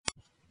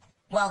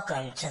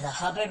Welcome to the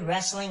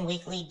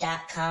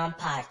HubbardWrestlingWeekly.com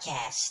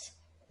podcast.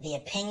 The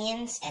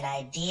opinions and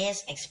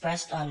ideas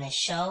expressed on this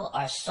show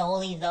are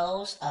solely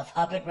those of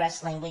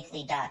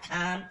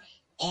HubbardWrestlingWeekly.com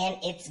and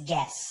its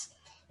guests.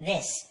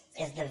 This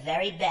is the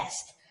very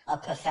best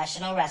of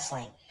professional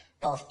wrestling,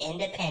 both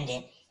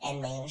independent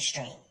and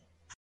mainstream.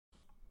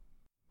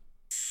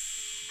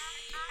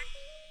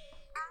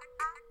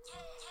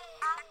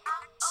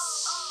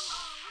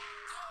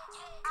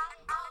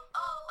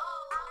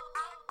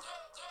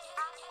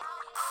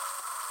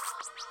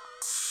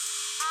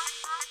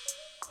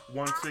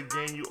 Once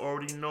again, you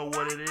already know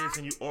what it is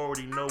and you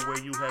already know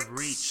where you have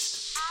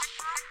reached.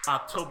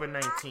 October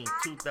 19th,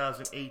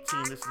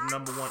 2018. This is the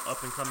number one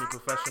up-and-coming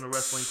professional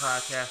wrestling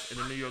podcast in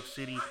the New York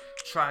City,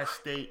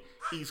 tri-state,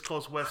 East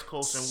Coast, West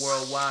Coast, and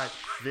worldwide.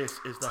 This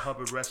is the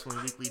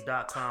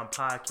HubbardWrestlingWeekly.com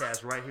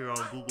podcast right here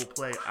on Google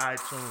Play,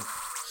 iTunes,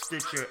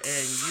 Stitcher,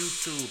 and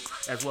YouTube,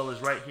 as well as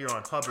right here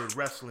on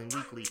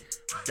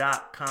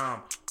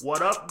HubbardWrestlingWeekly.com.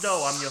 What up,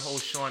 though? I'm your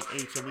host, Sean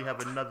H., and we have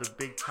another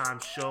big-time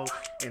show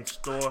in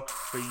store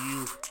for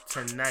you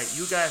tonight.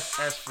 You guys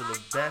asked for the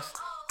best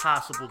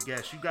possible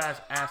guests. You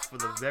guys asked for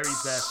the very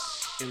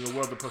best in the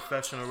world of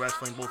professional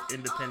wrestling, both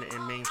independent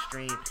and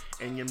mainstream,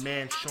 and your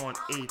man, Sean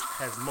H.,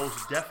 has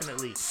most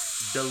definitely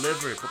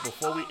delivered. But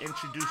before we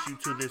introduce you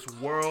to this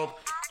world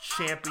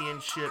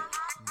championship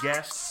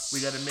guest,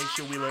 we got to make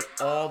sure we let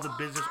all the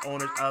business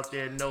owners out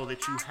there know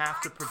that you have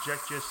to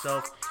project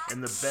yourself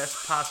in the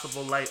best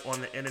possible light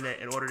on the internet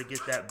in order to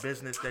get that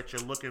business that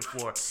you're looking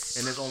for.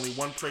 And there's only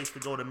one place to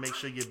go to make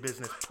sure your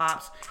business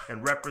pops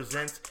and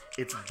represents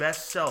its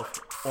best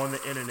self on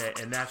the internet,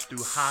 and that's through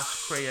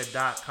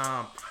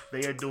HaasKrea.com.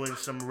 They are doing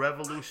some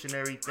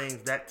revolutionary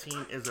things. That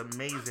team is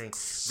amazing.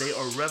 They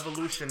are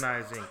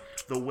revolutionizing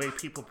the way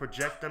people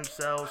project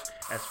themselves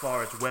as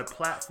far as web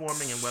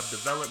platforming and web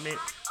development.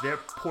 Their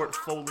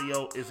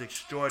portfolio is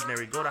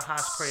extraordinary. Go to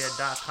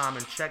HaasKrea.com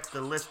and check the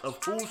list of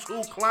who's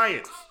who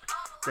clients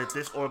that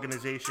this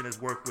organization has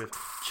worked with.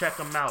 Check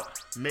them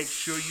out. Make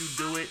sure you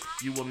do it.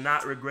 You will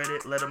not regret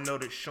it. Let them know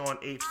that Sean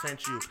H.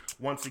 sent you.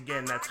 Once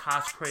again, that's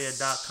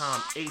HaasKrea.com.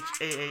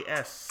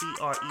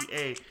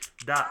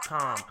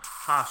 HaasKrea.com.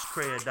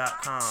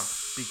 HaasKrea.com,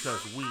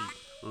 because we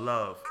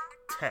love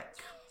tech.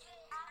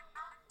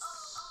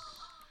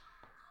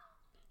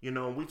 You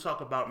know, when we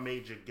talk about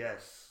major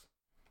guests,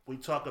 we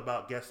talk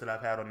about guests that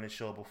I've had on this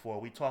show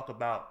before. We talk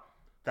about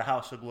the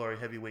House of Glory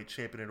heavyweight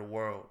champion of the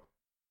world,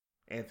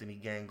 Anthony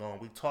Gangone.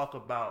 We talk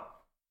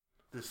about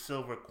the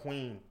Silver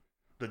Queen,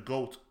 the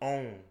GOAT's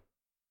own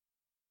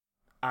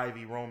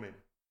Ivy Roman.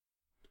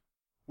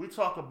 We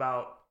talk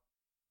about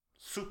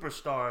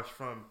superstars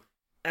from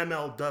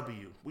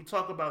MLW. We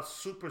talk about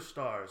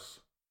superstars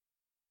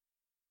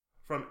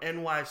from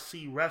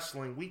NYC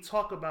Wrestling. We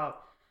talk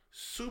about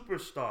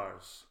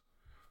superstars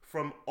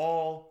from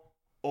all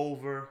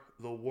over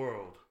the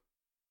world.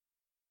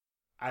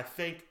 I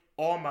thank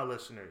all my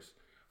listeners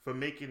for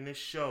making this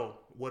show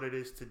what it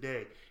is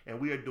today.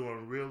 And we are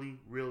doing really,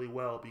 really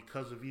well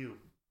because of you.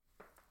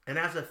 And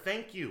as a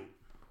thank you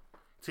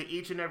to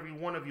each and every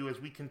one of you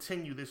as we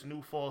continue this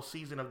new fall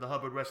season of the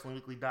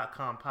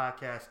HubbardWrestlingWeekly.com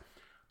podcast,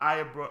 I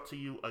have brought to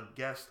you a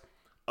guest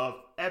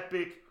of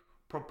epic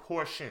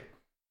proportion.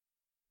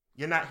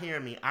 You're not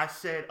hearing me. I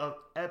said of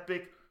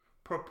epic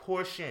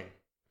proportion.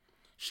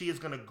 She is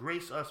going to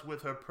grace us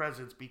with her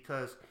presence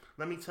because,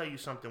 let me tell you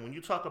something. When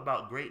you talk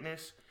about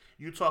greatness,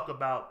 you talk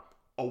about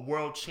a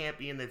world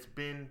champion that's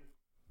been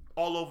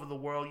all over the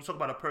world. You talk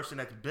about a person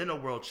that's been a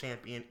world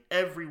champion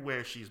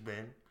everywhere she's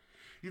been.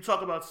 You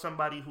talk about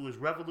somebody who has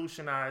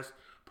revolutionized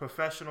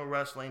professional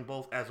wrestling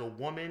both as a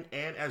woman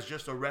and as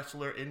just a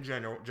wrestler in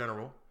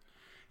general.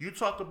 You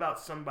talk about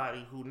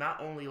somebody who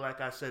not only, like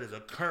I said, is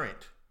a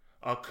current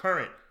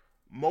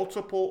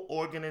multiple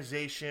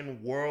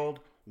organization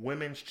world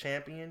women's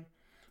champion,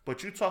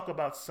 but you talk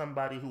about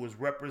somebody who is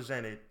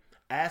represented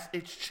as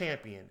its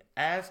champion,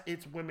 as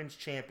its women's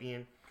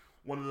champion,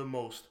 one of the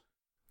most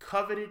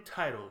coveted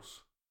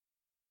titles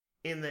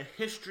in the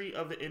history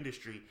of the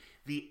industry,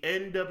 the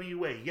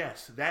NWA.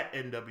 Yes, that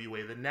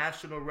NWA, the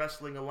National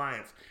Wrestling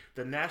Alliance.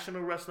 The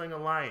National Wrestling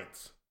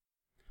Alliance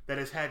that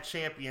has had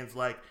champions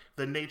like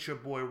the Nature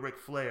Boy Ric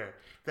Flair,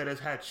 that has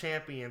had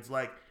champions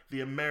like the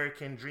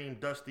American Dream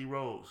Dusty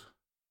Rhodes,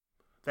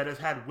 that has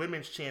had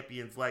women's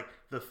champions like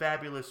the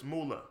Fabulous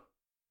Moolah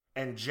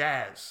and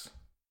Jazz.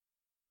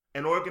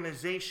 An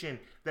organization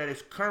that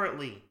is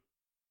currently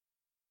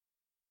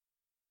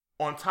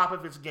on top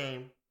of its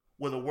game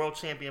with a world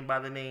champion by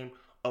the name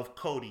of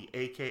Cody,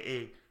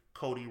 a.k.a.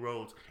 Cody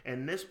Rhodes.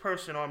 And this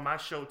person on my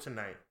show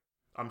tonight,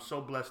 I'm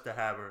so blessed to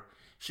have her.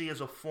 She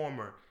is a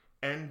former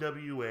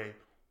NWA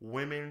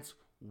Women's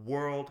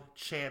World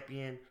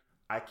Champion.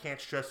 I can't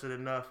stress it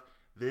enough.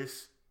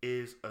 This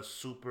is a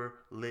super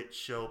lit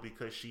show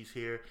because she's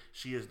here.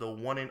 She is the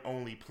one and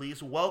only.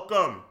 Please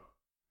welcome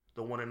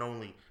the one and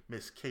only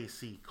Miss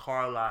Casey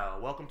Carlisle.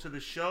 Welcome to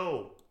the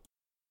show.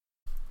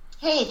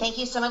 Hey, thank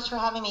you so much for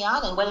having me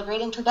on, and what a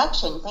great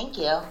introduction. Thank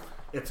you.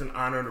 It's an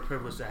honor and a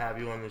privilege to have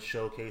you on this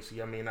show,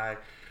 Casey. I mean,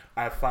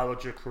 I've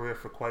followed your career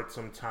for quite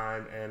some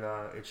time, and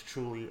it's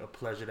truly a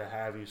pleasure to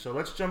have you. So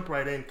let's jump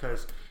right in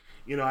because,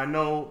 I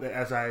know that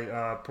as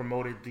I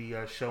promoted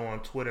the show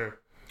on Twitter,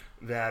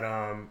 that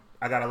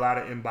I got a lot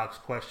of inbox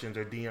questions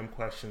or DM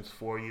questions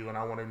for you, and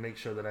I want to make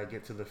sure that I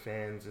get to the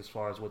fans as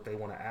far as what they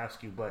want to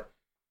ask you. But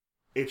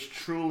it's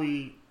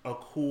truly a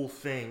cool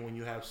thing when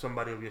you have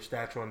somebody of your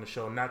stature on the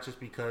show, not just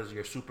because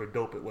you're super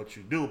dope at what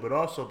you do, but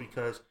also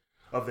because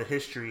of the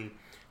history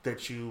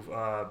that you've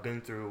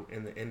been through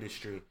in the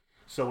industry.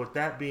 So with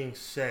that being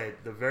said,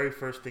 the very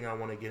first thing I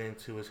want to get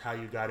into is how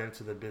you got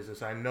into the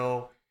business. I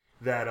know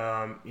that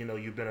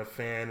you've been a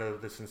fan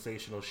of the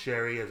sensational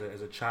Sherri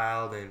as a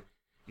child, and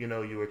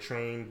you were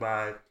trained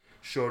by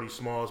Shorty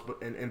Smalls,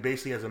 but and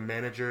basically as a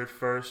manager at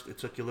first. It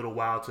took you a little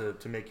while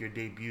to make your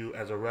debut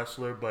as a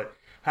wrestler, but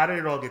how did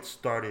it all get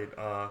started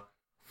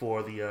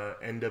for the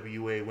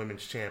NWA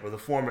Women's Champ, or the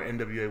former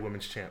NWA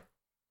Women's Champ?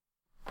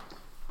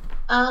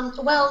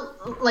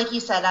 Well, like you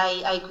said,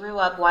 I grew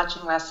up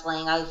watching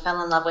wrestling. I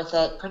fell in love with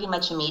it pretty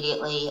much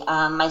immediately.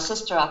 My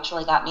sister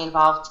actually got me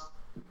involved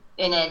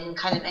in it and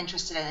kind of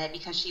interested in it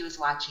because she was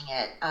watching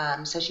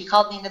it. So she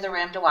called me into the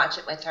room to watch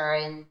it with her,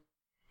 and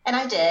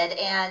I did,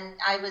 and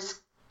I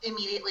was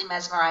immediately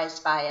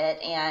mesmerized by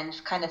it and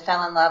kind of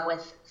fell in love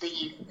with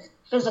the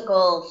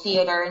physical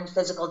theater and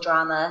physical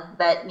drama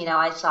that,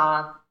 I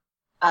saw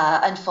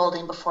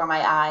unfolding before my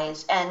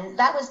eyes. And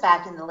that was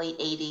back in the late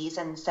 80s.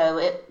 And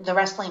so the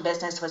wrestling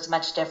business was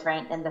much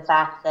different in the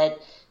fact that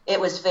it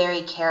was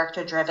very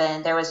character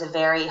driven. There was a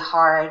very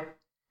hard,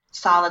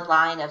 solid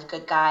line of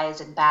good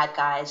guys and bad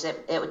guys.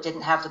 It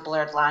didn't have the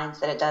blurred lines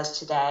that it does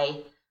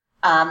today.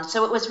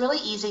 So it was really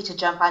easy to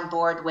jump on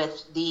board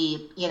with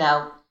the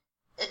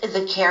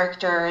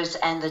characters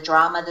and the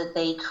drama that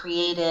they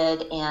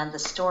created and the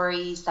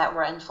stories that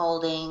were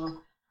unfolding.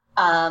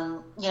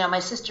 My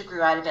sister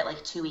grew out of it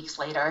like 2 weeks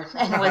later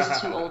and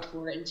was too old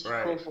for it and too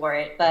cool for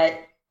it. But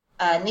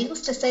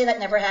needless to say, that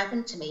never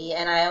happened to me.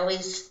 And I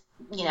always,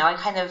 I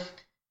kind of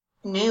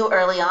knew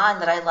early on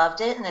that I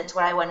loved it and it's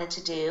what I wanted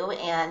to do,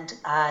 and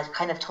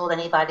kind of told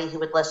anybody who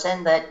would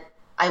listen that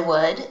I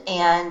would.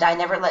 And I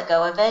never let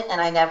go of it,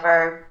 and I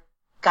never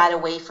got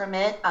away from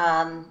it.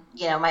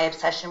 My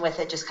obsession with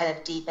it just kind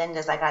of deepened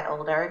as I got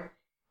older.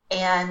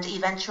 And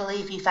eventually,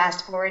 if you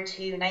fast forward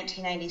to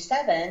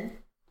 1997,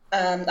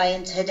 I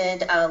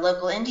attended a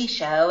local indie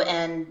show,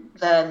 and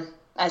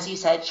as you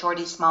said,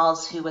 Shorty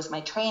Smalls, who was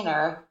my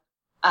trainer,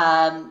 he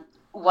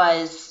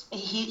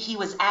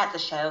was at the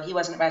show. He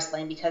wasn't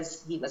wrestling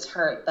because he was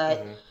hurt,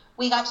 but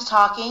we got to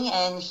talking,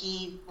 and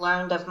he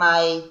learned of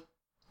my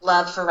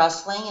love for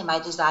wrestling and my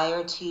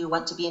desire to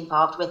want to be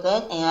involved with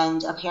it.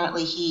 And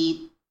apparently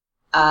he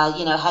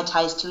had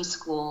ties to a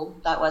school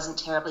that wasn't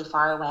terribly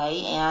far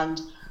away.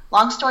 And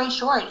long story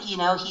short, he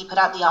put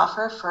out the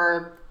offer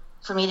for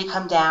me to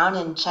come down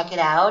and check it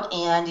out.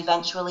 And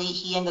eventually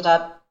he ended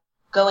up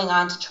going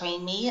on to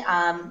train me.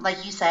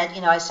 Like you said,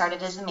 I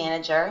started as a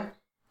manager,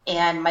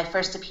 and my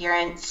first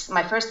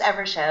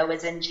ever show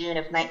was in June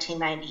of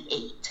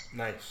 1998.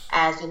 Nice.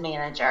 As a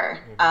manager.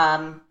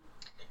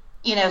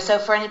 So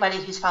for anybody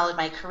who's followed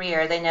my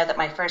career, they know that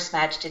my first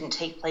match didn't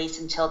take place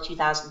until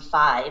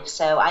 2005.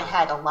 So I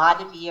had a lot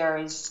of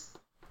years,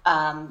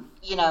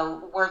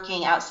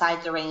 working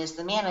outside the ring as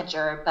the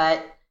manager.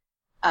 But,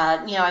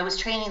 I was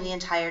training the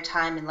entire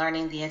time and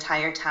learning the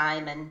entire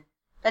time. And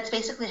that's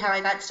basically how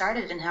I got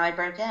started and how I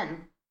broke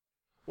in.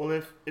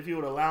 Well, if you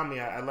would allow me,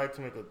 I'd like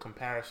to make a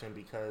comparison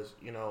because,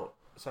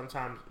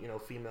 sometimes,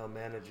 female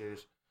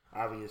managers,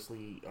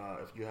 obviously,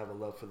 if you have a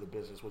love for the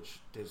business, which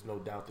there's no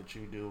doubt that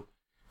you do,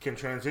 can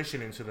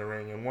transition into the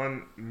ring. And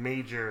one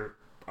major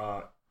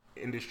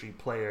industry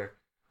player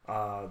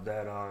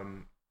that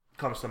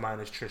comes to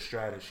mind is Trish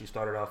Stratus. She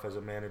started off as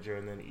a manager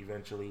and then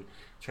eventually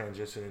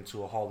transitioned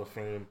into a Hall of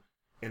Fame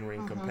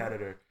in-ring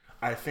competitor.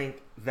 I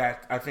think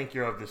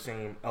you're of the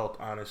same ilk,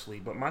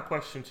 honestly. But my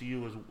question to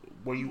you is,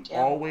 were you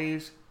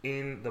always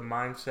in the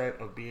mindset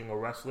of being a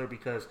wrestler?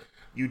 Because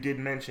you did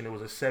mention it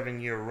was a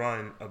 7-year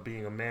run of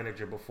being a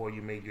manager before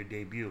you made your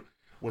debut.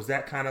 Was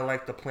that kind of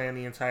like the plan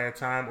the entire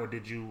time, or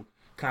did you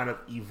kind of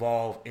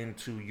evolve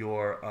into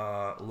your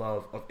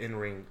love of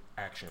in-ring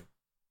action?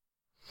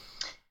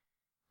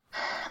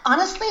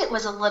 Honestly, it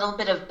was a little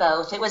bit of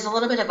both. It was a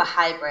little bit of a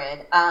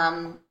hybrid.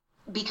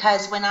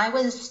 Because when I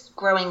was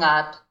growing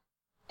up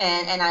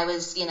and I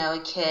was,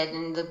 a kid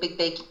and the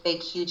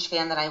big, huge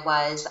fan that I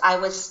was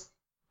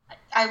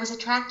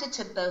attracted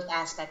to both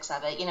aspects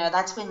of it.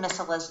 That's when Miss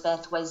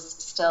Elizabeth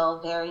was still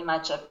very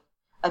much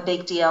a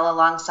big deal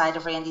alongside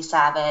of Randy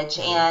Savage.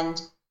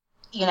 And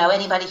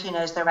anybody who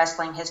knows the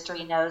wrestling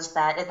history knows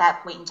that at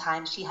that point in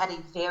time, she had a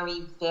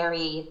very,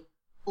 very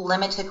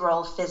limited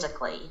role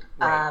physically.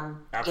 Right.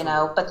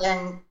 But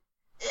then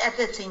at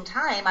the same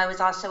time, I was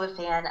also a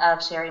fan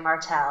of Sherri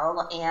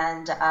Martel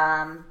and,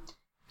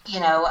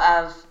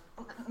 of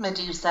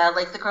Medusa,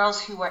 like the girls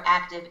who were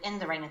active in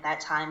the ring at that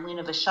time,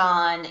 Luna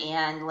Vachon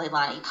and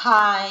Leilani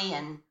Kai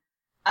and,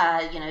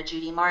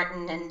 Judy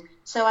Martin. And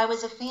so I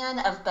was a fan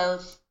of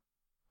both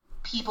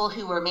people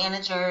who were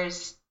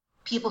managers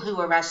people who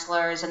were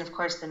wrestlers, and of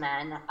course the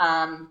men.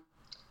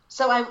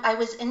 So I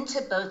was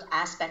into both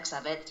aspects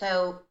of it.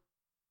 So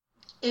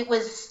it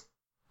was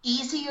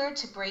easier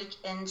to break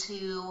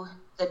into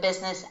the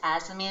business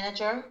as a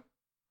manager.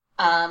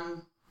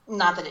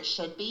 Not that it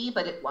should be,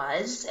 but it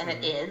was, and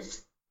it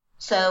is.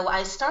 So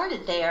I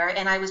started there,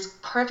 and I was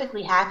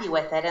perfectly happy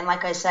with it. And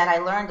like I said, I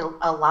learned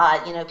a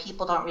lot. You know,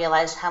 people don't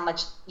realize how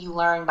much you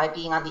learn by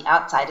being on the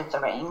outside of the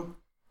ring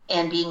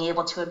and being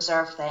able to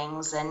observe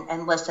things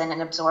and listen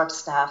and absorb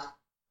stuff.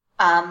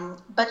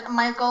 But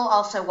my goal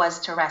also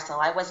was to wrestle.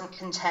 I wasn't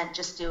content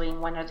just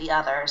doing one or the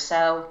other.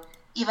 So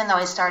even though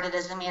I started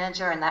as a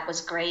manager, and that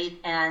was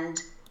great,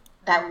 and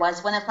that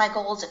was one of my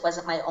goals, it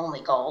wasn't my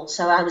only goal.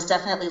 So I was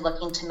definitely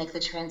looking to make the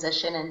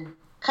transition and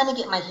kind of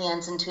get my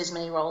hands into as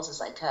many roles as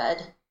I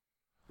could.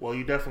 Well,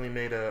 you definitely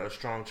made a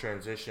strong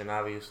transition.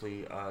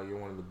 Obviously, you're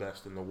one of the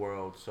best in the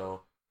world,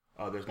 so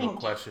there's no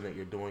question that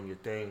you're doing your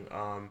thing.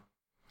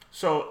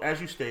 So as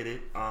you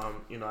stated,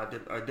 you know, I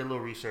did a little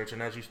research,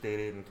 and as you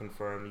stated and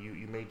confirmed,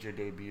 you made your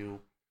debut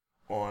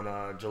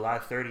on July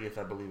 30th,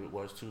 I believe it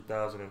was,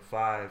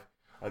 2005,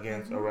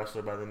 against a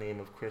wrestler by the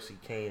name of Chrissy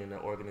Kane in an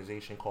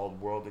organization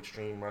called World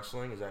Extreme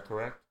Wrestling. Is that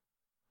correct?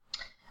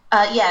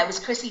 Yeah, it was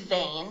Chrissy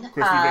Vane.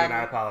 Chrissy Vane,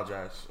 I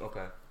apologize.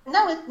 Okay.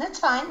 No, that's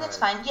fine. That's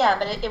fine. Yeah,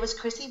 but it was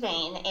Chrissy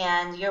Vane,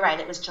 and you're right.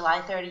 It was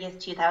July 30th,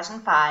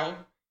 2005.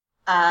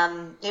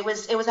 It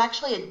was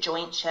actually a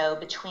joint show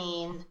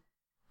between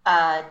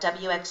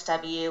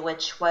WXW,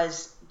 which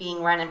was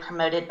being run and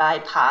promoted by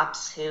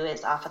Pops, who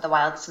is off of the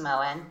Wild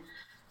Samoan,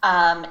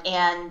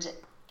 and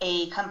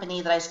a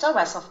company that I still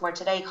wrestle for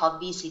today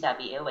called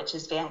VCW, which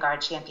is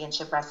Vanguard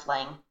Championship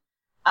Wrestling.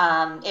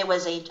 It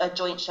was a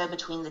joint show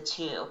between the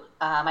two.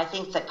 I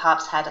think that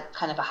Pops had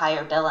kind of a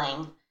higher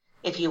billing,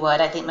 if you would.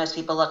 I think most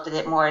people looked at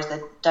it more as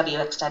the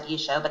WXW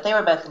show, but they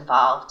were both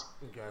involved.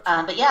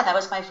 Gotcha. But yeah, that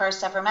was my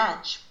first ever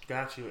match.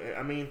 Got you.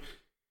 I mean,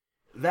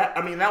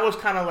 that was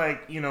kind of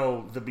like, you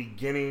know, the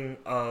beginning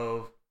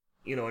of,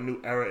 you know, a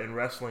new era in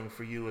wrestling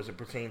for you as it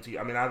pertains to you.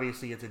 I mean,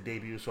 obviously it's a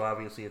debut, so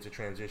obviously it's a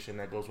transition,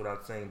 that goes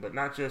without saying, but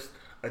not just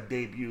a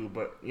debut,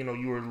 but, you know,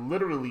 you were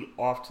literally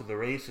off to the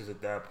races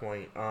at that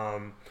point.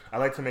 I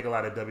like to make a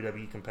lot of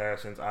WWE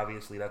comparisons.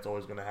 Obviously that's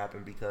always going to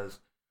happen because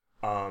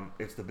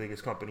it's the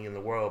biggest company in the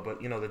world,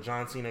 but, you know, the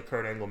John Cena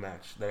Kurt Angle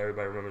match that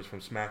everybody remembers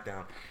from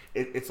SmackDown,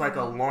 it's like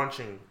a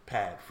launching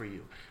pad for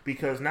you,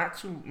 because not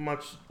too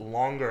much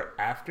longer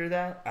after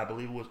that, I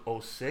believe it was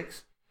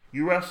 2006,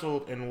 you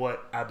wrestled in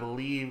what I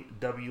believe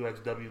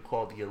WXW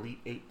called the Elite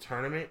 8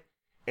 tournament,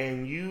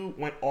 and you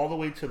went all the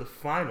way to the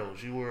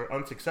finals. You were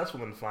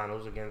unsuccessful in the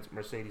finals against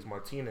Mercedes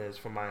Martinez,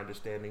 from my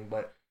understanding,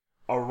 but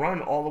a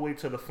run all the way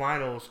to the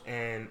finals,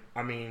 and,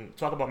 I mean,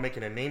 talk about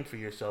making a name for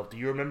yourself. Do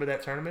you remember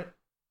that tournament?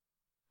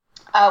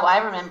 Oh,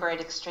 I remember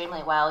it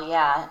extremely well,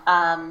 yeah.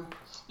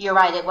 You're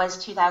right, it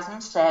was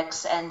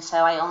 2006, and so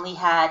I only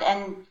had,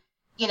 and,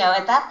 you know,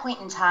 at that point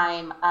in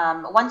time,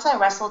 once I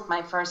wrestled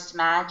my first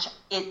match,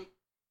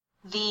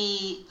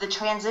 the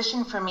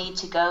transition for me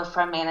to go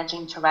from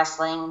managing to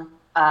wrestling,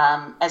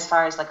 as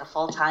far as like a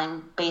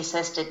full-time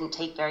basis, didn't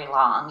take very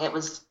long. It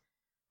was,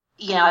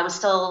 you know, I was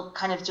still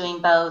kind of doing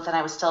both, and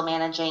I was still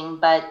managing,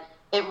 but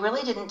it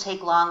really didn't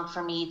take long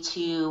for me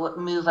to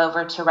move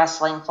over to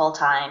wrestling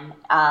full-time,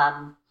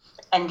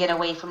 and get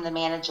away from the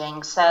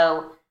managing.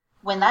 So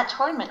when that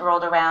tournament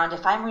rolled around,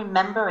 if I'm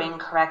remembering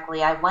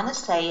correctly, I want to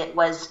say it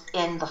was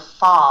in the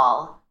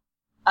fall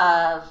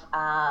of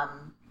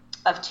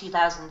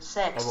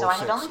 2006. So I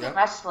had only been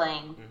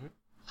wrestling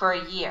for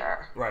a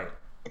year. Right.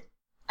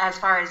 As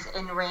far as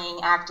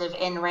active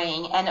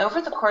in-ring. And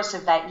over the course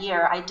of that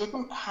year, I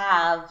didn't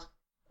have,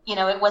 you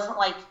know, it wasn't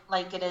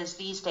like it is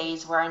these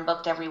days where I'm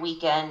booked every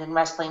weekend and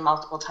wrestling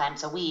multiple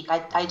times a week.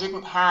 I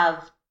didn't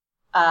have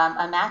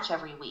a match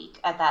every week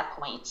at that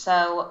point.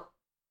 So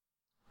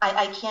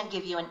I can't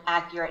give you an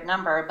accurate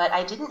number, but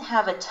I didn't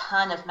have a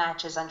ton of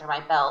matches under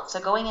my belt. So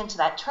going into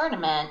that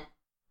tournament,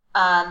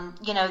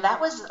 you know, that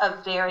was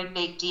a very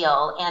big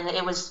deal. And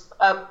it was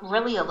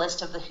really a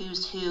list of the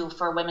who's who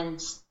for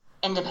women's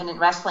independent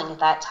wrestling at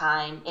that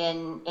time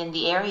in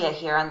the area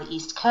here on the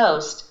East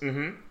Coast.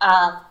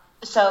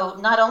 So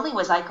not only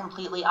was I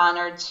completely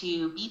honored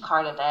to be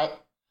part of it,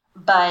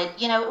 but,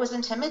 you know, it was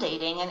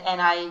intimidating,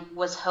 and I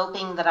was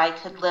hoping that I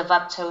could live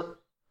up to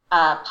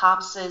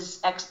Pops's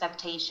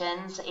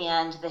expectations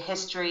and the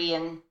history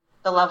and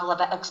the level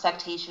of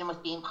expectation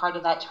with being part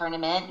of that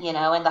tournament, you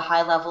know, and the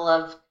high level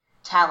of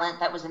talent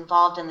that was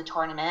involved in the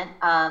tournament.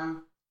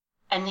 And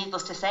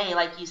needless to say,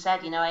 like you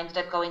said, you know, I ended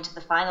up going to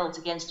the finals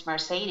against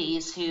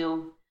Mercedes,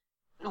 who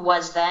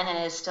was then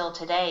and is still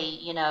today,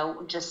 you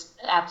know, just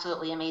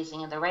absolutely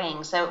amazing in the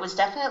ring. So it was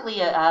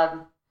definitely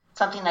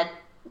something that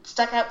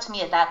stuck out to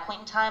me at that point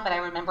in time, but I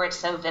remember it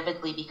so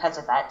vividly because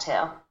of that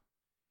too.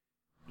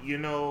 You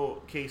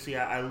know, Casey,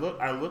 I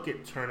look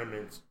at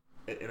tournaments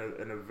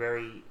in a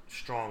very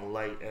strong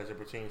light as it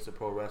pertains to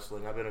pro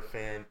wrestling. I've been a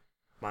fan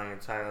my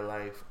entire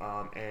life,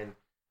 and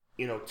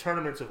you know,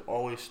 tournaments have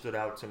always stood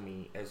out to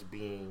me as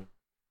being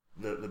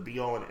the be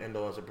all and end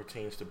all as it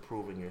pertains to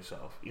proving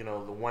yourself. You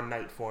know, the one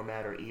night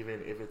format, or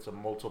even if it's a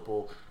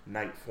multiple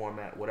night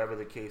format, whatever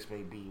the case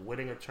may be,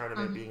 winning a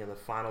tournament, being in the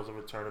finals of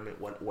a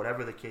tournament,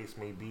 whatever the case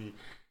may be,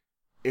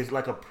 is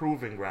like a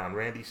proving ground.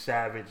 Randy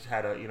Savage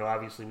had a,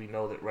 obviously we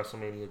know that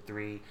WrestleMania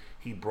 3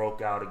 he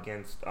broke out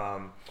against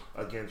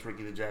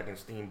Ricky the Dragon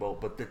Steamboat,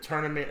 but the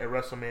tournament at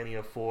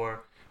WrestleMania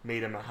 4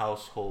 made him a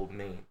household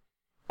name.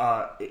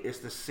 It's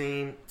the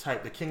same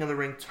type. The King of the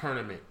Ring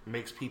tournament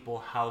makes people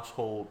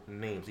household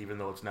names, even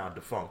though it's now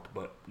defunct.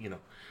 But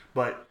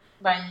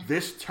right.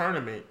 This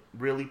tournament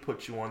really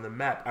puts you on the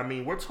map. I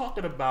mean, we're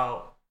talking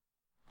about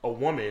a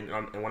woman,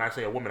 and when I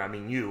say a woman, I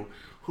mean you,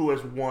 who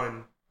has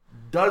won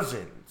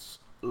dozens,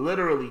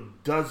 literally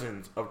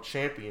dozens of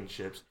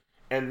championships.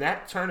 And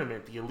that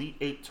tournament, the Elite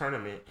 8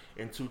 tournament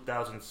in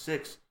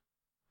 2006,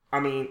 I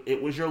mean,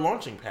 it was your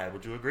launching pad.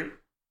 Would you agree?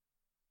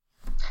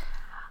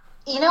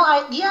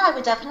 I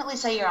would definitely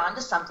say you're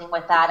onto something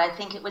with that. I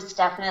think it was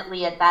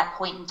definitely at that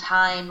point in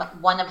time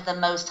one of the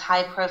most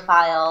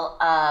high-profile,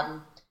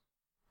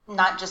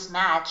 not just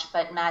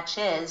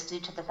matches, due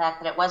to the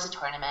fact that it was a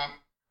tournament.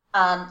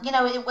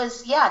 It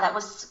was, that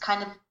was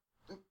kind of,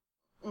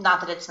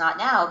 not that it's not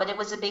now, but it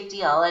was a big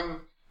deal. And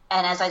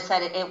as I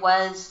said, it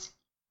was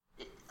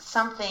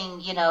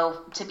something,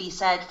 to be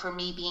said for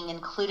me being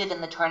included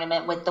in the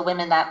tournament with the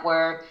women that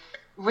were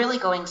really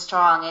going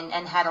strong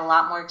and had a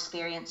lot more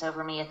experience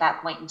over me at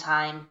that point in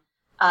time.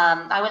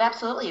 I would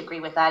absolutely agree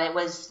with that. It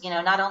was,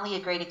 not only a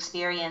great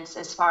experience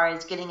as far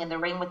as getting in the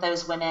ring with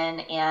those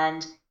women,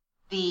 and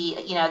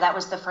that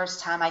was the first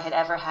time I had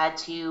ever had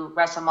to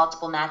wrestle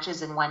multiple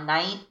matches in one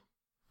night.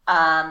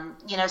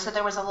 So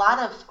there was a lot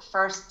of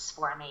firsts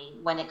for me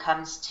when it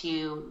comes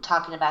to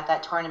talking about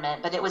that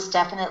tournament, but it was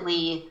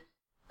definitely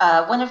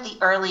one of the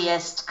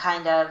earliest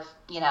kind of,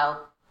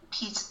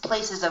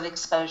 places of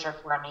exposure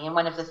for me, and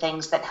one of the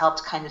things that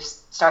helped kind of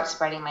start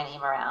spreading my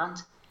name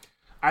around.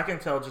 I can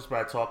tell just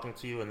by talking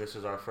to you, and this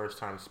is our first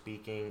time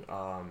speaking,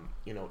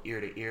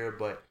 ear to ear,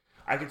 but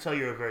I can tell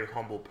you're a very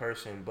humble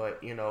person. But,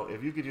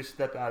 if you could just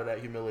step out of that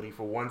humility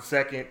for 1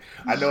 second,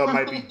 I know it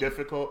might be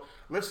difficult.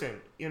 Listen,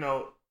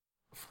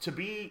 to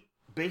be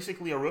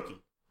basically a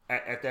rookie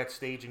at that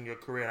stage in your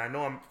career, and I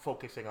know I'm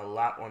focusing a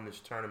lot on this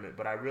tournament,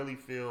 but I really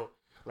feel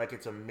like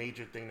it's a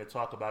major thing to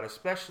talk about,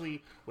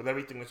 especially with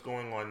everything that's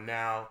going on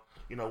now.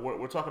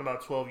 We're talking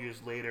about 12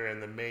 years later,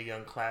 and the Mae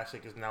Young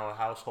Classic is now a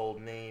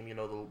household name.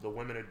 The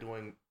women are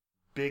doing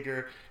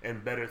bigger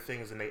and better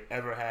things than they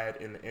ever had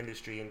in the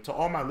industry. And to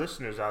all my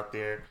listeners out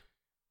there,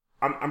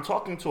 I'm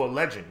talking to a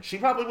legend. She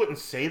probably wouldn't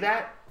say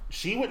that.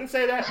 She wouldn't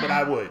say that, but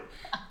I would.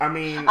 I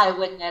mean, I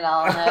wouldn't at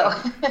all, no.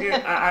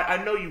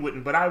 I know you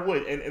wouldn't, but I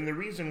would. And the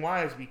reason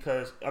why is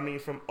because, from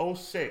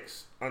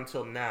 2006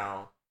 until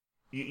now,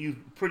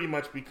 you've pretty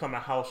much become a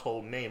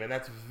household name, and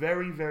that's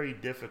very, very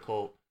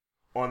difficult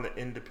on the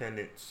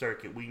independent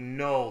circuit. We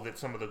know that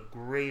some of the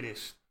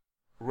greatest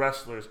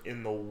wrestlers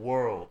in the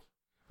world,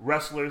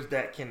 wrestlers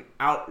that can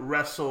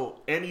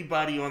out-wrestle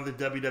anybody on the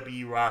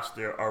WWE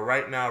roster, are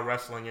right now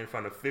wrestling in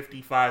front of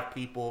 55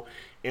 people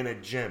in a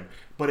gym.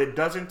 But it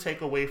doesn't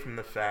take away from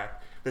the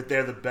fact that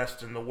they're the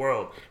best in the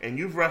world. And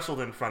you've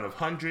wrestled in front of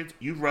hundreds,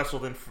 you've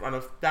wrestled in front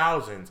of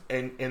thousands,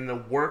 and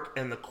the work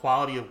and the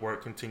quality of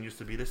work continues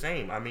to be the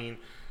same. I mean,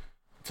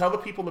 tell the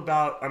people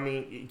about,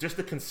 just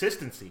the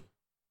consistency.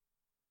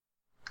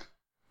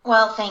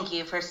 Well, thank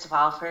you, first of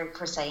all,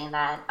 for saying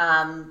that.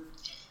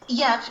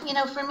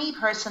 For me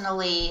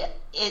personally,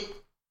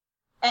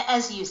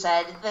 as you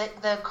said,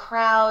 the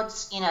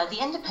crowds, the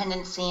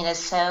independent scene is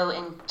so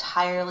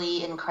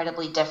entirely,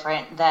 incredibly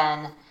different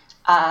than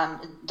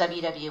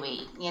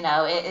WWE.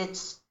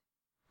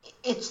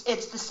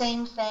 It's the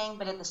same thing,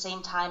 but at the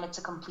same time, it's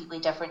a completely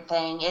different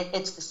thing.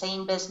 It's the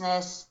same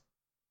business,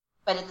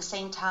 but at the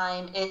same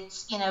time,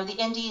 it's, the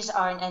indies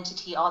are an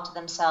entity all to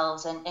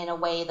themselves, and in a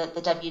way that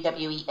the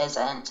WWE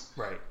isn't.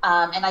 Right.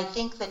 And I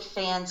think that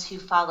fans who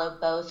follow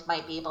both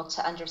might be able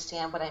to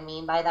understand what I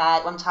mean by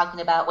that. What I'm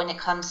talking about when it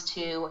comes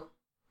to,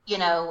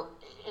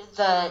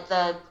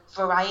 the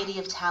variety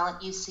of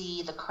talent you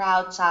see, the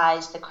crowd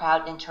size, the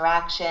crowd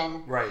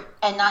interaction. Right.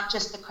 And not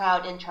just the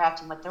crowd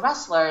interacting with the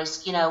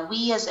wrestlers.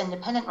 We as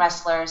independent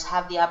wrestlers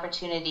have the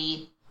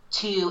opportunity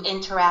to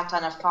interact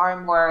on a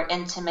far more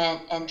intimate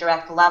and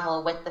direct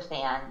level with the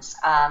fans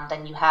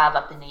than you have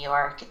up in New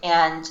York.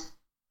 And,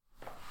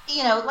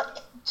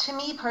 to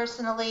me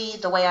personally,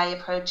 the way I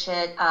approach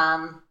it,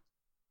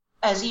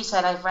 as you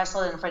said, I've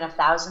wrestled in front of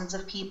thousands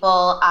of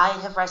people. I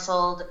have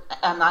wrestled,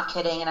 I'm not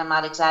kidding and I'm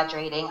not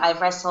exaggerating,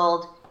 I've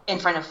wrestled in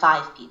front of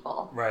 5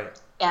 people.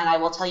 Right. And I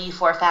will tell you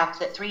for a fact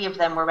that 3 of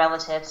them were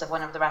relatives of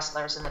one of the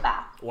wrestlers in the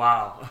back.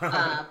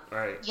 Wow.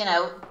 Right.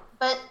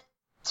 But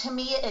to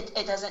me,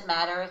 it doesn't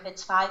matter if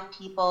it's 5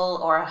 people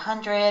or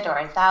 100 or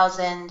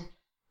 1,000.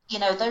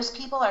 Those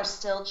people are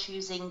still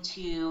choosing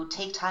to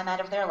take time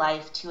out of their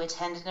life to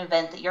attend an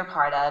event that you're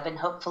part of, and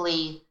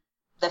hopefully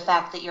the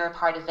fact that you're a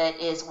part of it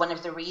is one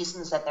of the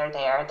reasons that they're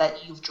there,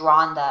 that you've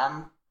drawn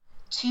them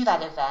to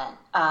that event.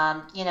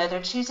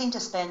 They're choosing to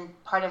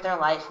spend part of their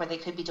life where they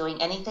could be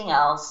doing anything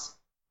else,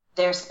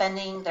 They're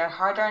spending their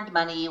hard-earned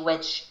money,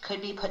 which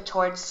could be put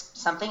towards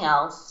something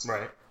else,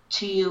 Right.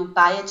 to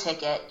buy a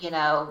ticket,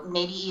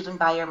 maybe even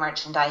buy your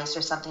merchandise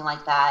or something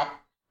like that.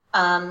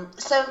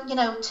 So,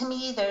 to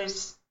me,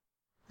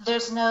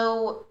 there's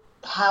no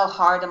how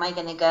hard am I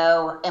going to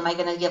go? Am I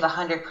going to give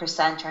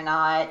 100% or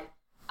not?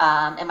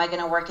 Am I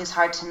going to work as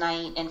hard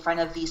tonight in front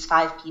of these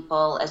 5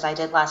 people as I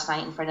did last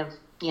night in front of,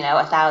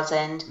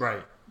 1,000?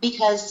 Right.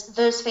 Because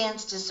those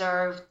fans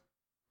deserve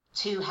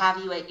to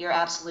have you at your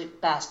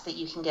absolute best that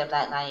you can give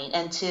that night,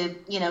 and to,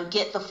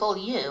 get the full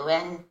you.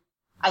 And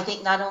I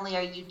think not only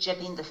are you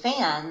gypping the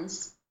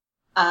fans,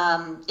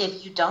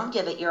 if you don't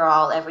give it your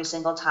all every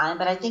single time,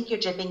 but I think you're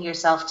gypping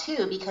yourself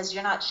too, because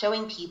you're not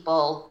showing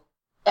people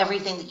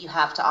everything that you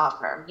have to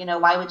offer.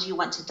 Why would you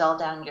want to dull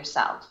down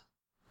yourself?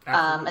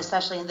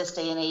 Especially in this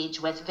day and age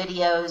with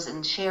videos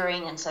and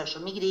sharing and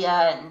social media.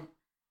 And,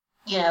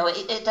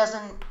 it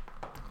doesn't,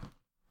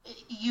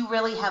 you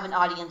really have an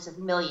audience of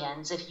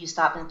millions if you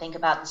stop and think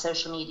about the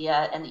social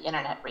media and the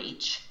internet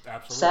reach.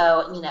 Absolutely.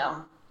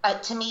 So,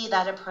 to me,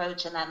 that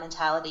approach and that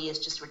mentality is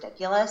just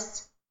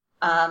ridiculous,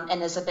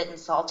 and is a bit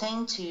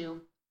insulting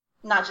to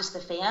not just the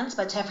fans,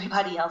 but to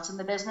everybody else in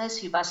the business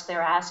who bust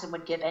their ass and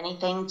would give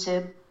anything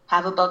to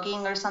have a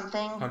booking or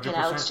something.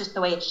 100%. It's just the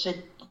way it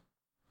should be.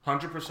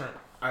 100%.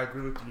 I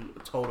agree with you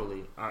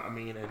totally. I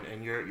mean,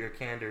 and your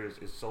candor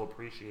is so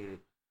appreciated.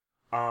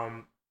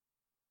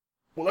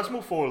 Well, let's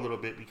move forward a little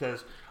bit,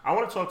 because I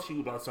want to talk to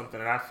you about something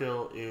that I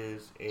feel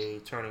is a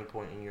turning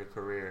point in your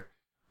career.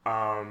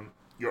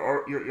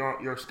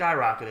 You're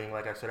skyrocketing,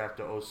 like I said,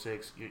 after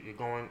 2006.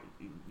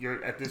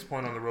 You're at this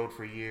point on the road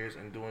for years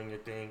and doing your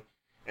thing,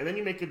 and then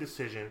you make a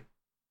decision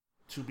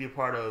to be a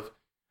part of,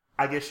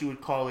 I guess you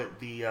would call it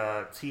the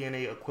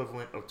TNA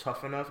equivalent of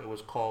Tough Enough. It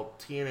was called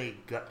TNA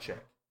Gut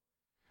Check.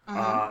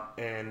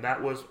 And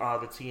that was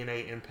the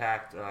TNA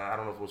Impact. I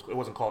don't know if it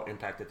wasn't called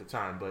Impact at the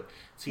time, but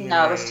TNA.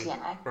 No, it was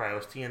TNA. Right, it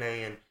was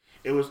TNA, and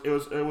it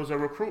was a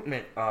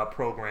recruitment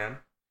program,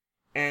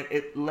 and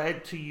it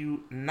led to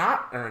you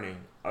not earning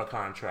a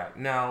contract.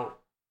 Now,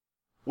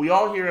 we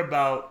all hear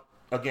about,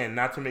 again,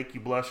 not to make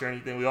you blush or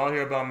anything, we all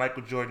hear about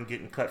Michael Jordan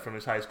getting cut from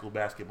his high school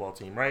basketball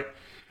team, right?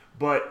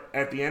 But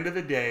at the end of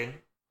the day,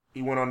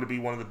 he went on to be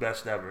one of the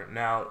best ever.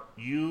 Now,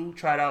 you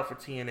tried out for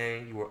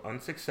TNA, you were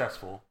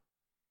unsuccessful.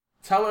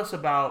 Tell us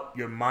about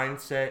your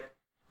mindset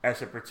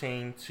as it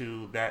pertained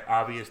to that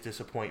obvious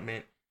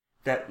disappointment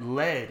that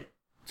led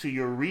to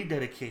your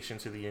rededication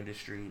to the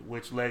industry,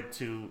 which led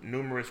to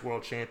numerous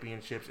world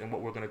championships and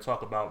what we're going to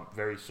talk about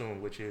very soon,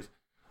 which is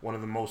one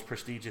of the most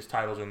prestigious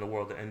titles in the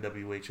world, the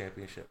NWA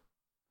Championship.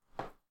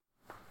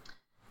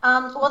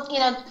 Well,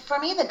 for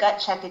me, the Gut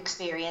Check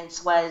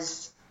experience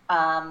was,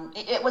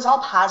 it was all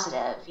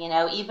positive,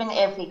 even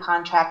if the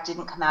contract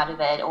didn't come out of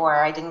it or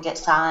I didn't get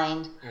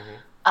signed. Mm-hmm.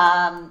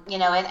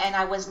 And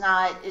I was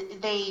not,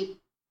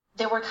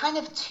 there were kind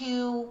of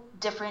 2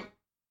 different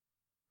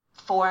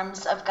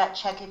forms of Gut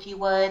Check, if you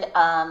would,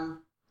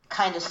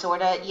 kind of,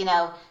 sort of,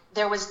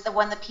 there was the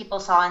one that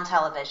people saw on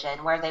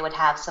television where they would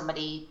have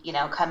somebody,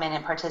 come in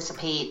and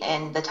participate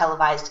in the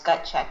televised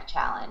Gut Check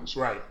challenge.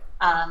 Right.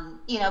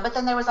 But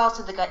then there was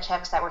also the Gut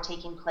Checks that were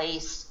taking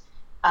place,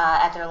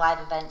 at their live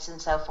events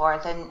and so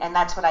forth. And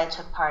that's what I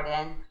took part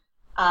in.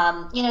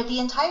 The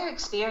entire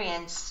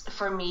experience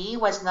for me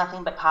was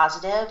nothing but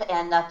positive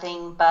and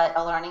nothing but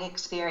a learning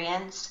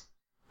experience.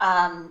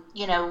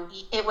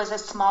 It was a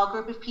small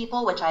group of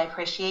people, which I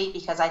appreciate,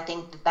 because I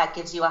think that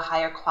gives you a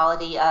higher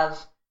quality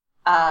of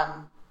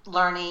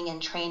learning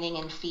and training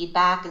and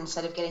feedback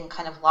instead of getting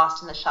kind of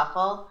lost in the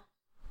shuffle.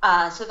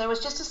 So there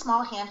was just a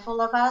small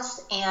handful of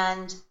us,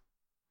 and,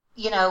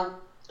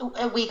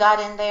 we got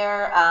in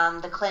there.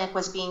 The clinic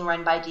was being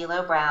run by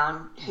D'Lo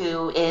Brown,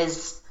 who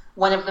is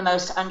one of the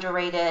most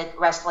underrated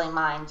wrestling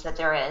minds that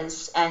there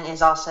is, and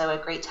is also a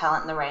great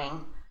talent in the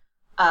ring.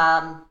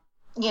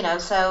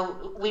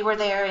 So we were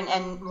there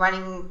and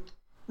running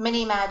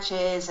mini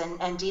matches,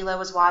 and D'Lo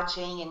was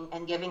watching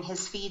and giving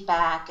his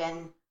feedback,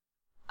 and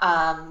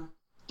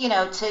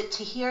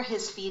to hear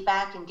his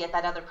feedback and get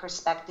that other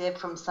perspective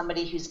from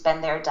somebody who's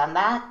been there, done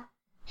that,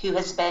 who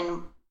has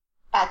been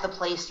at the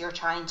place you're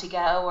trying to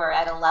go or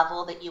at a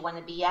level that you want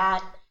to be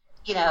at,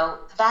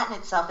 that in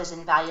itself is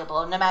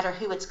invaluable, no matter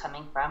who it's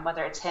coming from,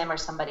 whether it's him or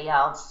somebody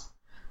else.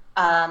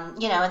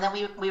 And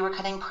then we were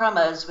cutting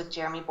promos with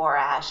Jeremy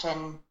Borash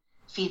and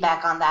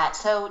feedback on that.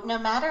 So no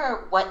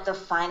matter what the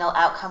final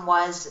outcome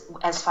was,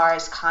 as far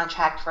as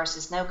contract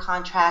versus no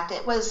contract,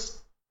 it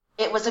was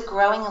a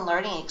growing and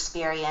learning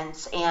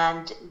experience,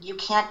 and you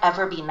can't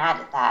ever be mad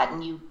at that.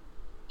 And you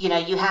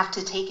have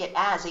to take it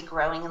as a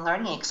growing and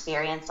learning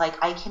experience.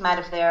 Like, I came out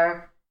of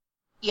there,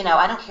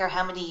 I don't care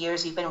how many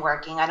years you've been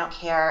working. I don't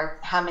care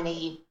how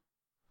many,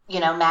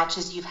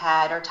 matches you've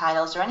had or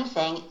titles or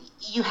anything.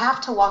 You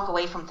have to walk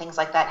away from things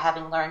like that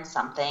having learned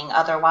something.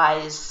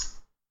 Otherwise,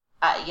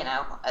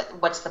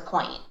 what's the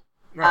point?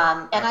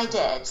 Right. And I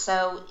did.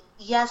 So,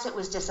 yes, it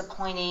was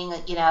disappointing.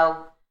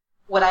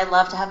 Would I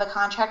love to have a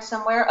contract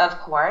somewhere? Of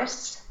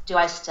course. Do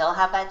I still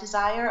have that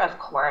desire? Of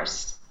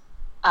course.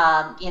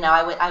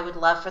 I would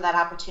love for that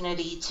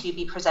opportunity to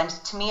be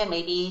presented to me, and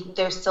maybe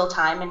there's still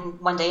time, and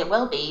one day it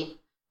will be.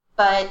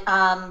 But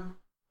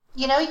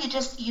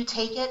you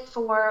take it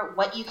for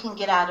what you can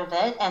get out of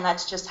it, and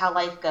that's just how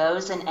life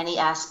goes in any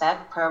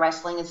aspect. Pro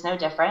wrestling is no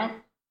different,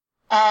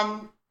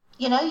 and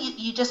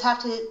you just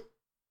have to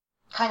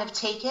kind of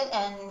take it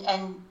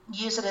and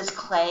use it as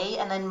clay,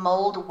 and then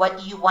mold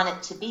what you want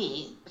it to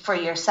be for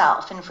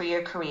yourself and for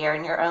your career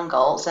and your own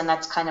goals, and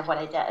that's kind of what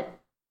I did.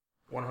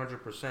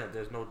 100%.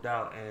 There's no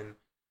doubt, and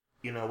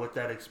with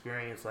that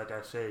experience, like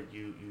I said,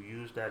 you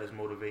use that as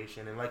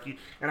motivation,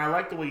 and I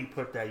like the way you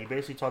put that. You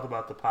basically talked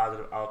about the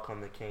positive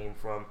outcome that came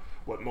from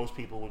what most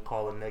people would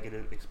call a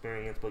negative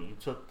experience, but you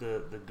took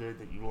the good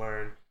that you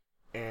learned,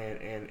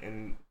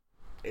 and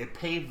it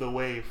paved the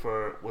way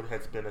for what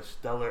has been a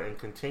stellar and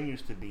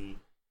continues to be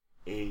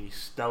a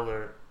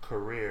stellar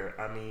career.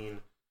 I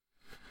mean,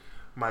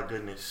 my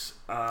goodness.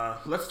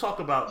 Let's talk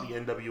about the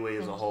NWA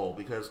as a whole,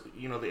 because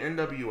the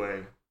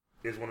NWA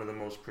is one of the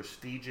most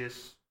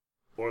prestigious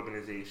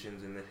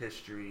organizations in the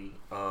history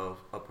of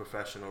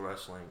professional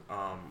wrestling.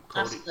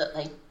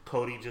 Absolutely.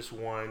 Cody just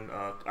won.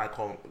 I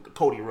call him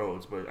Cody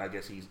Rhodes, but I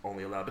guess he's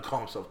only allowed to call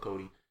himself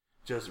Cody.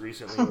 Just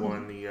recently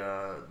won the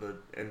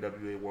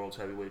NWA World's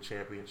Heavyweight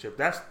Championship.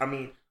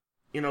 Ladies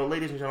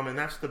and gentlemen,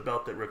 that's the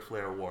belt that Ric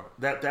Flair wore.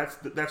 That's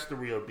the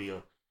real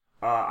deal.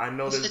 I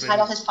know it's the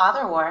title his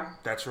father wore.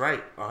 That's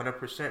right,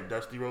 100%.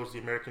 Dusty Rhodes, the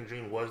American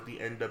Dream, was the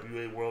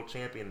NWA World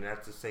Champion, and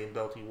that's the same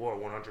belt he wore,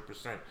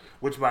 100%.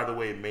 Which, by the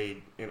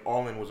way,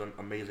 All In was an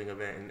amazing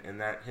event, and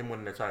that him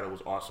winning the title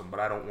was awesome. But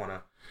I don't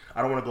want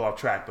to go off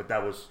track. But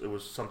it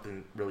was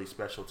something really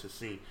special to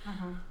see.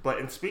 Mm-hmm. But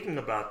in speaking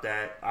about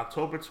that,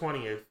 October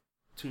 20th,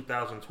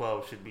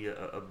 2012 should be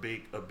a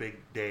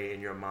big day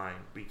in your mind,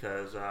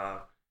 because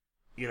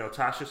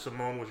Tasha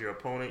Simone was your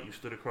opponent. You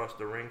stood across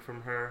the ring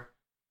from her.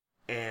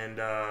 And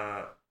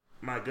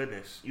my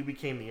goodness, you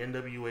became the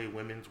NWA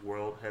Women's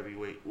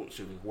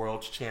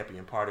World's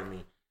Champion,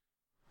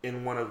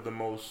 in one of the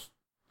most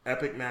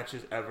epic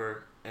matches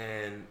ever,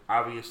 and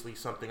obviously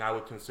something I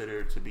would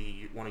consider to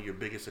be one of your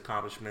biggest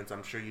accomplishments.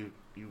 I'm sure you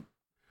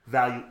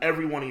value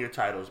every one of your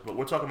titles, but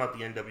we're talking about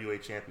the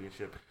NWA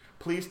Championship.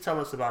 Please tell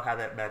us about how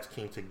that match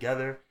came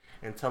together,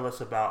 and tell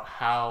us about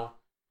how,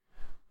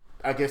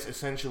 I guess,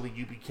 essentially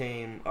you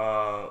became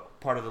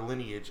part of the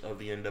lineage of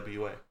the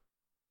NWA.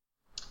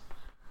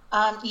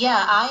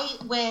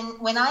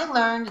 When I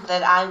learned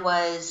that I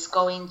was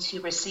going to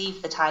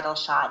receive the title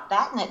shot,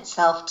 that in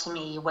itself to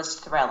me was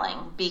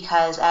thrilling,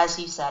 because, as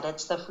you said,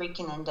 it's the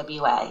freaking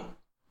NWA,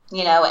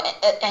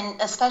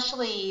 and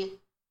especially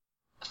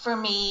for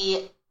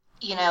me,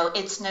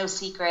 it's no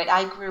secret.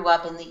 I grew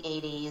up in the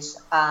 80s.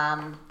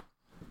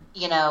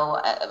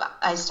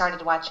 I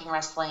started watching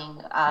wrestling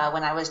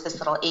when I was this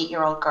little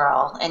 8-year-old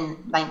girl in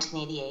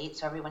 1988,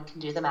 so everyone can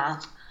do the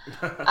math.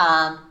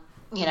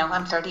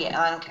 I'm 38.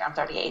 I don't care. I'm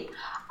 38.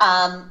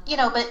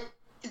 But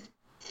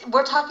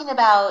we're talking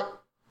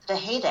about the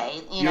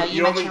heyday.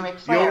 You mentioned Ric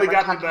Flair.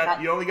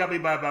 You only got me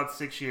by about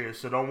 6 years,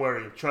 so don't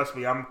worry. Trust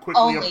me, I'm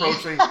quickly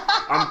approaching.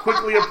 I'm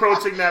quickly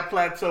approaching that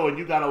plateau, and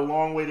you got a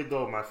long way to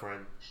go, my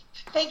friend.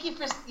 Thank you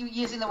for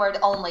using the word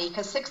 "only,"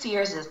 because 6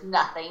 years is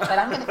nothing. But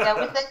I'm going to go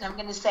with it, and I'm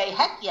going to say,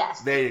 "Heck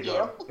yes." There you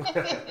go.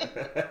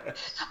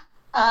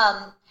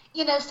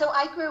 So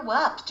I grew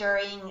up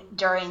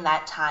during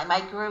that time.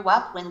 I grew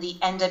up when the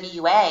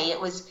NWA,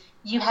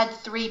 you had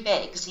three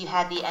bigs. You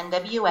had the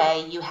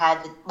NWA, you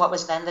had what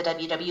was then the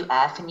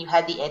WWF, and you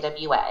had the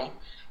AWA.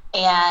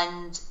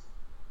 And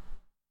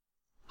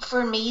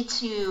for me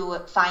to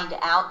find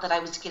out that I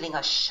was getting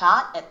a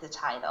shot at the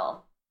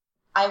title,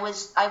 I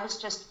was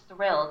just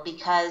thrilled,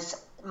 because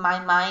my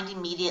mind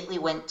immediately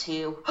went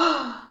to,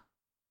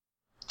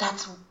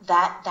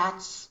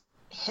 that's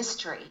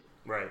history.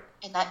 Right.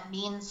 And that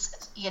means,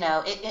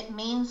 it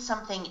means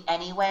something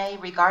anyway,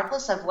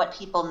 regardless of what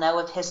people know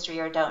of history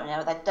or don't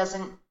know. That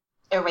doesn't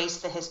erase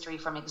the history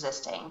from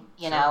existing.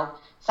 Sure.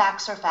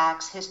 Facts are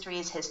facts. History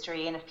is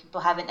history. And if people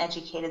haven't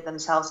educated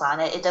themselves on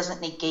it, it doesn't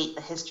negate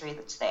the history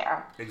that's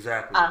there.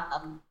 Exactly.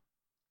 And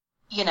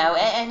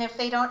if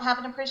they don't have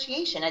an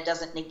appreciation, it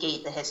doesn't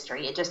negate the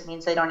history. It just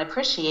means they don't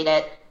appreciate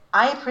it.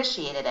 I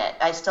appreciated it.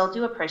 I still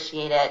do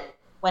appreciate it.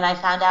 When I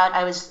found out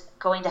I was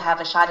going to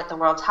have a shot at the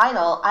world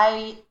title,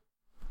 I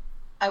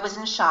was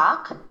in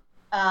shock.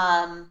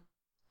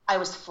 I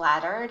was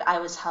flattered. I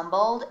was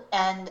humbled.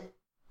 And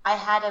I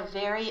had a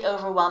very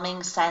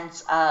overwhelming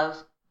sense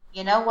of,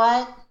 you know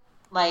what?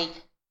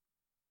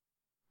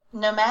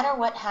 No matter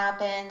what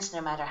happens,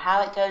 no matter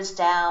how it goes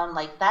down,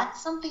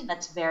 that's something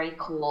that's very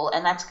cool.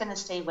 And that's going to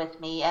stay with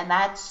me. And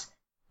that's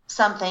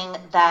something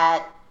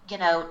that,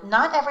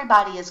 not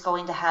everybody is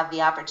going to have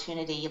the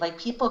opportunity.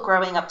 People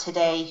growing up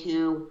today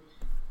who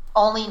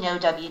only know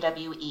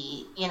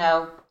WWE,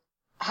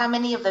 how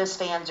many of those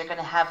fans are going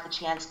to have the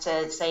chance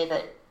to say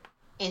that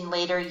in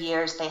later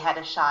years they had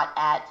a shot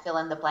at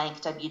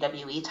fill-in-the-blank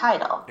WWE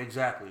title?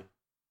 Exactly.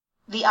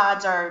 The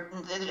odds are,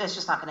 it's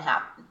just not going to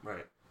happen.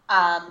 Right.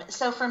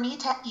 So for me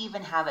to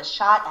even have a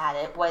shot at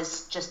it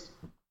was just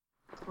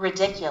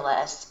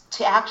ridiculous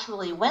to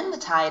actually win the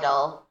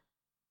title,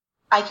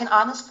 I can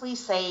honestly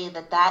say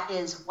that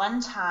is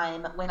one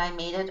time when I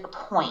made it a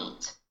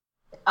point.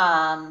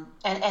 And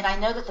I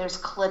know that there's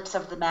clips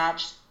of the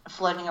match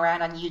floating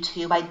around on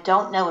YouTube. I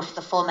don't know if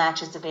the full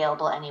match is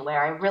available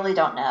anywhere. I really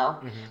don't know.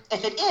 Mm-hmm.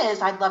 If it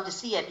is, I'd love to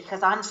see it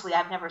because honestly,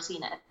 I've never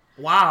seen it.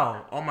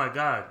 Wow. Oh my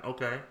God.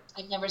 Okay.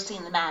 I've never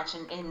seen the match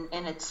in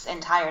its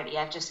entirety.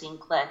 I've just seen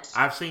clips.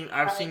 I've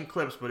seen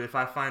clips, but if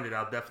I find it,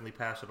 I'll definitely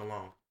pass it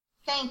along.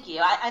 Thank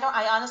you.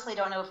 I honestly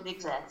don't know if it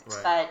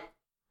exists, right.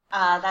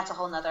 but that's a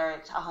whole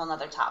nother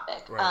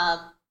topic. Right.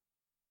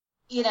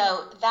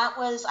 That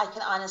was, I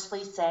can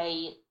honestly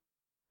say,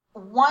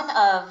 one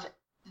of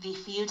the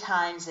few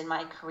times in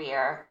my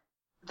career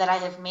that I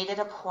have made it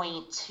a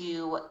point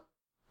to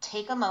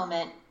take a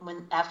moment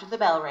after the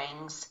bell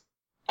rings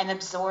and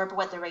absorb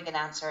what the ring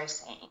announcer is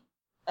saying.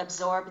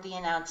 Absorb the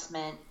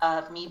announcement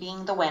of me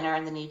being the winner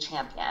and the new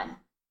champion.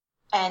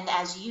 And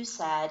as you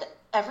said,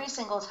 every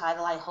single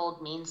title I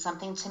hold means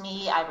something to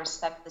me. I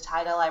respect the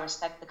title. I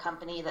respect the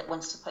company that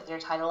wants to put their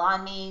title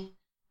on me.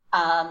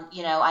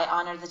 I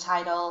honor the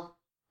title.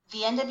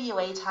 The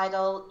NWA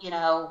title,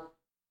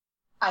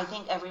 I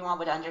think everyone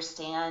would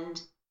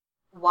understand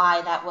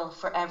why that will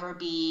forever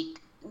be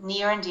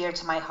near and dear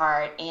to my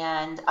heart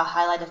and a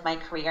highlight of my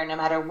career. No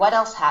matter what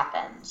else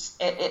happens,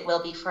 it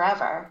will be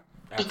forever.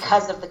 Absolutely.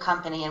 Because of the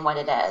company and what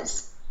it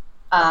is.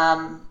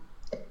 And,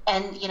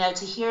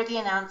 to hear the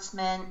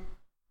announcement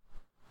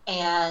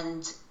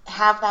and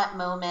have that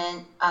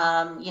moment,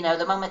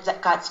 the moment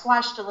that got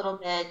squashed a little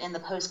bit in the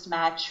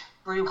post-match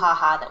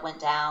brouhaha that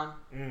went down,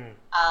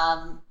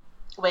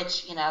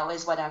 which,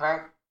 is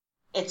whatever.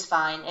 It's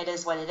fine. It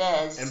is what it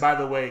is. And by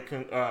the way,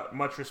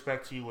 much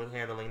respect to you with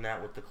handling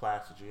that with the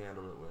class that you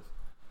handled it with.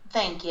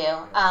 Thank you.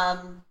 Yes.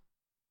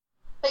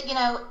 But,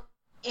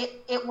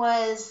 it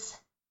was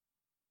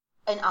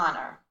an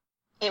honor.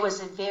 It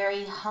was a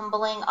very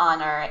humbling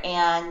honor.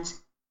 And,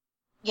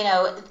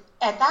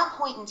 at that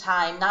point in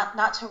time,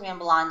 not to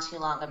ramble on too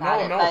long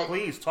about it. No,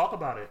 please, talk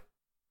about it.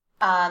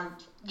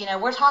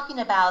 We're talking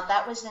about,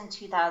 that was in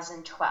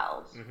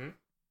 2012. Mm-hmm.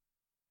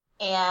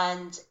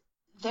 And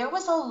there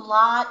was a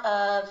lot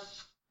of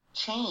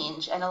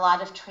change and a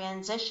lot of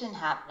transition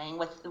happening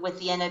with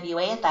the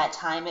NWA at that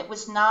time. It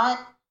was not,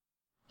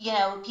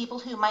 people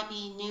who might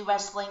be new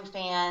wrestling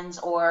fans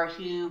or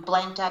who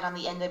blanked out on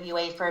the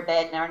NWA for a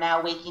bit and are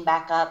now waking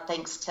back up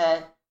thanks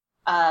to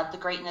the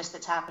greatness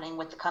that's happening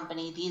with the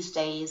company these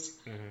days.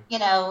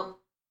 Mm-hmm.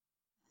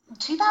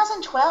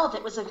 2012,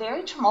 it was a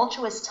very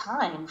tumultuous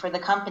time for the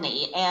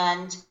company.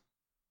 And,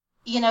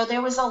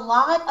 there was a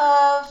lot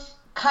of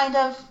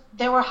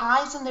there were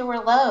highs and there were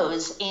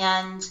lows.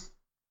 And,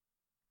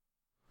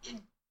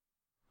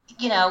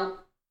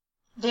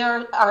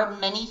 there are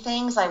many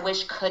things I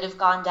wish could have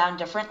gone down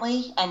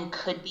differently and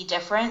could be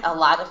different, a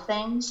lot of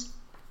things.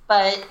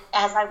 But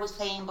as I was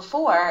saying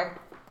before,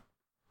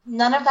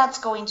 none of that's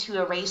going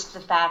to erase the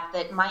fact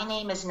that my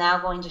name is now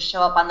going to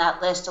show up on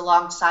that list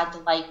alongside the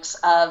likes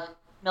of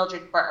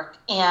Mildred Burke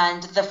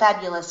and the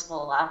fabulous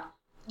Moolah,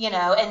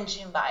 and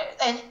June Byers.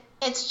 And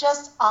it's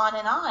just on.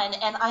 And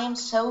I am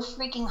so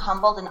freaking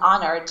humbled and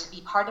honored to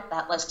be part of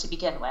that list to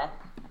begin with.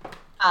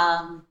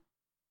 I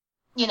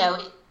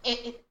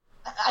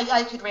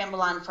could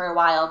ramble on for a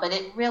while, but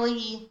it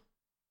really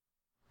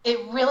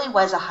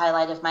was a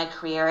highlight of my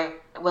career.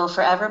 It will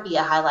forever be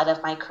a highlight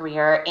of my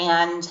career.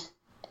 And,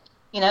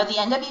 the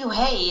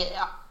NWA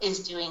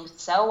is doing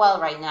so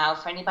well right now.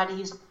 For anybody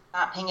who's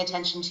not paying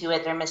attention to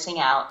it, they're missing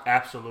out.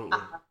 Absolutely.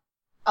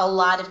 A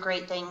lot of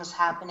great things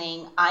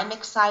happening. I'm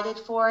excited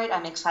for it.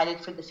 I'm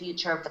excited for the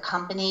future of the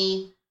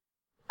company.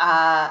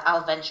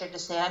 I'll venture to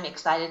say I'm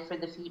excited for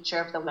the future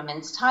of the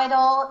women's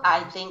title.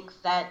 I think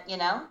that,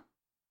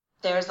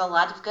 there's a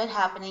lot of good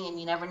happening and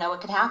you never know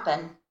what could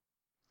happen.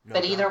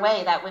 But either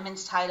way, that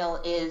women's title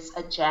is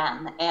a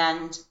gem.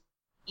 And,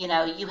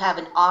 you have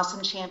an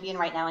awesome champion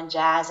right now in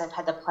Jazz. I've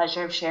had the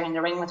pleasure of sharing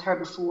the ring with her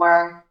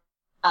before.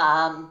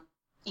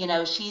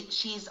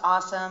 She's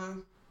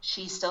awesome.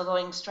 She's still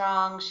going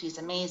strong. She's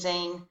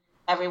amazing.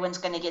 Everyone's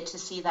going to get to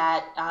see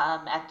that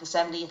at the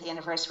 70th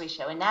anniversary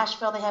show in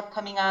Nashville they have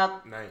coming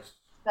up. Nice.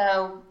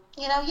 So,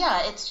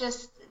 it's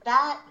just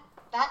that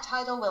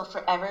title will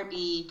forever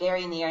be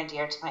very near and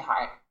dear to my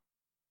heart.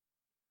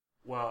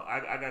 Well,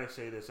 I got to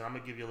say this, and I'm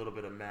going to give you a little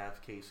bit of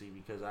math, Casey,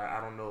 because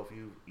I don't know if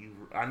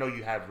I know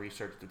you have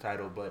researched the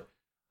title, but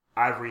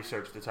I've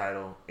researched the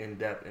title in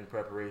depth in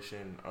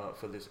preparation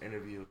for this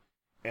interview.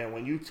 And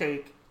when you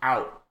take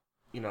out,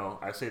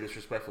 I say this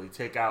respectfully,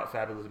 take out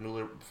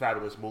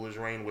Fabulous Moolah's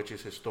reign, which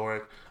is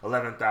historic,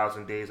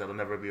 11,000 days that will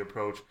never be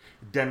approached,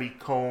 Demi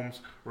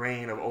Combs'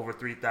 reign of over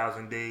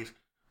 3,000 days.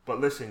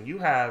 But listen, you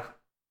have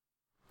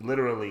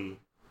literally,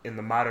 in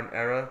the modern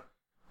era,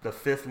 the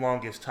 5th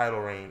longest title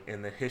reign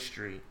in the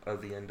history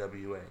of the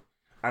NWA.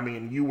 I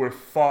mean, you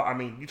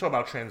talk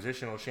about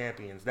transitional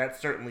champions.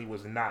 That certainly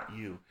was not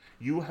you.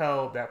 You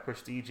held that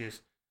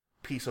prestigious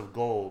piece of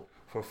gold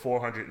for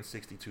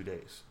 462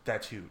 days.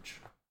 That's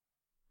huge.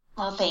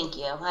 Well, thank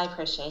you. I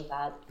appreciate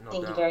that. No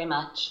Thank you doubt. very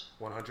much.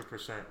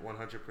 100%.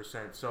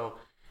 100%. So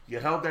you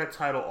held that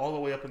title all the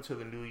way up until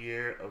the new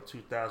year of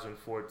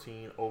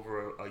 2014,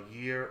 over a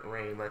year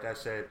reign. Like I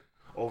said,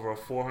 over a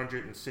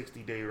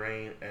 460-day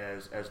reign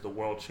as the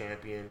world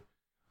champion.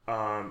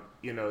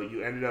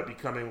 You ended up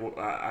becoming.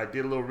 I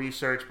did a little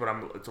research, but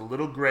it's a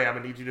little gray. I'm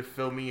gonna need you to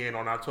fill me in.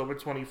 On October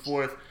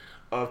 24th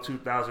of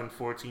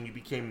 2014, you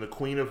became the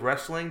Queen of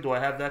Wrestling. Do I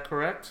have that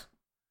correct?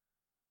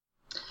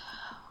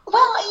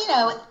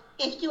 Well,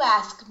 if you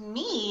ask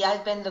me,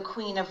 I've been the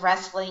queen of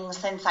wrestling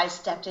since I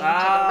stepped into the ring.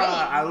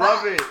 I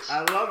love it.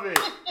 I love it.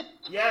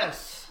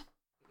 Yes.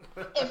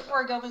 If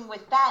we're going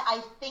with that,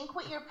 I think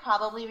what you're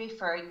probably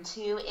referring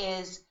to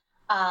is,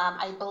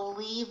 I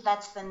believe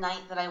that's the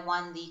night that I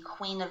won the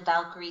Queen of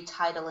Valkyrie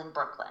title in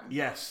Brooklyn.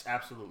 Yes,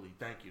 absolutely.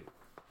 Thank you.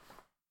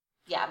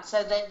 Yeah.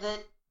 So the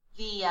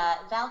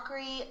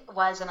Valkyrie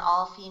was an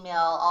all-female,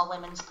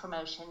 all-women's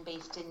promotion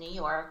based in New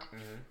York,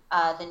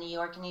 the New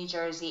York and New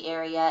Jersey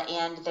area,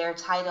 and their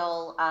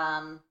title,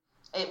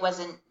 it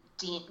wasn't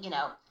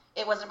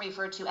it wasn't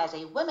referred to as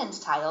a women's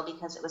title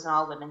because it was an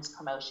all-women's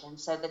promotion.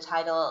 So the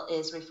title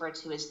is referred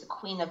to as the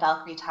Queen of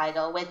Valkyrie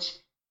title, which,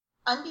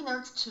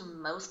 unbeknownst to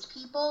most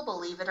people,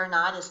 believe it or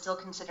not, is still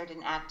considered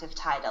an active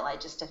title. I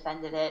just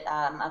defended it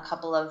a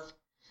couple of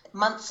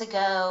months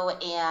ago,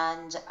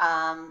 and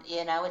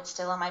it's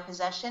still in my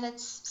possession.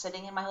 It's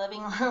sitting in my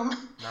living room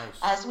Nice.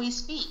 as we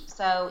speak.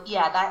 So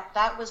yeah,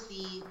 that was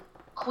the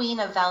Queen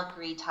of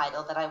Valkyrie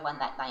title that I won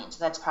that night.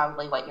 So that's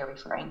probably what you're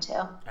referring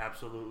to.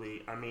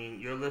 Absolutely. I mean,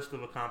 your list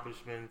of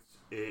accomplishments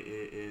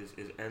is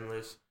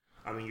endless.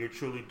 I mean, you're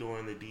truly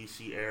doing the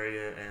DC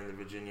area and the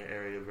Virginia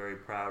area very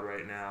proud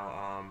right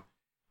now.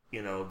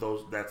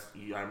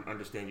 I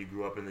understand you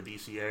grew up in the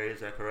DC area.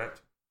 Is that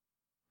correct?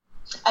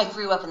 I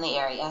grew up in the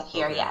area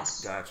here, Okay,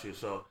 yes. got you.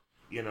 So,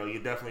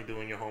 you're definitely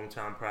doing your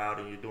hometown proud,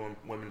 and you're doing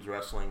women's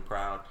wrestling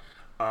proud.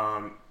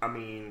 I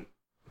mean,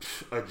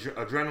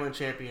 Adrenaline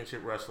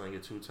Championship Wrestling, a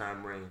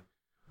 2-time reign.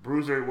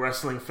 Bruiser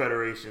Wrestling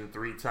Federation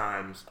 3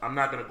 times. I'm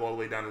not going to go all the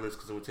way down the list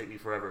because it would take me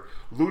forever.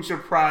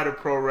 Lucha Pride of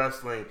Pro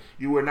Wrestling.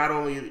 You were not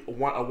only a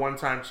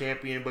one-time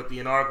champion, but the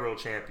inaugural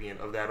champion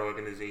of that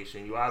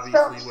organization. You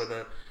obviously were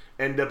the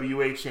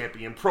NWA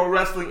champion. Pro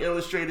Wrestling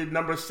Illustrated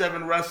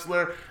 #7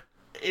 wrestler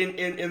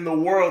in the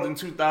world in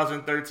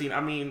 2013.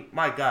 I mean,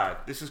 my God,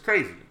 this is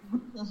crazy.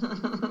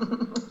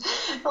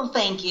 Well,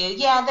 thank you.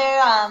 Yeah,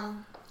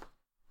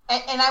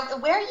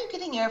 where are you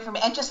getting your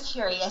information? I'm just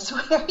curious.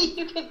 Where are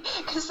you getting?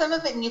 Because some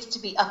of it needs to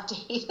be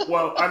updated.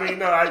 Well, I mean,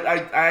 no,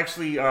 I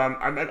actually,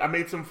 I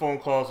made some phone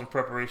calls in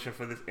preparation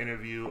for this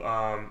interview.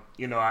 I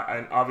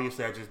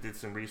obviously I just did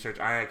some research.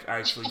 I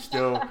actually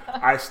still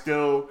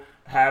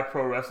have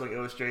Pro Wrestling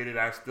Illustrated.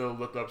 I still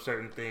look up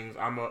certain things.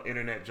 I'm an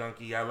internet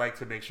junkie. I like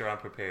to make sure I'm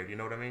prepared. You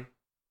know what I mean?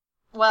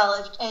 Well,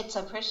 it's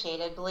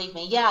appreciated, believe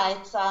me. Yeah,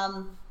 it's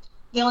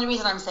the only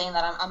reason I'm saying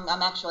that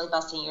I'm actually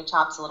busting your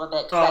chops a little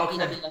bit because Oh,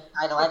 that okay. BWF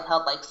title I've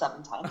held like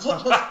 7 times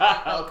at this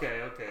point.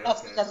 Okay.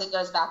 That's because it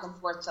goes back and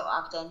forth so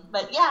often.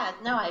 But yeah,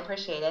 no, I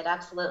appreciate it.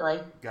 Absolutely.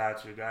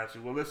 Got you.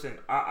 Well, listen,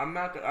 I'm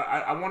not.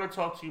 I want to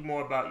talk to you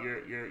more about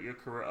your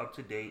career up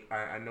to date.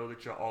 I know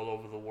that you're all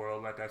over the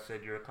world. Like I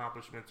said, your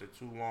accomplishments are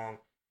too long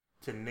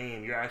to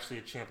name. You're actually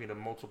a champion of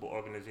multiple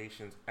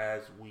organizations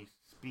as we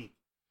speak.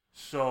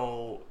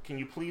 So, can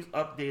you please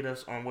update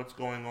us on what's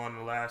going on in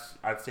the last,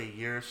 I'd say,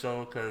 year or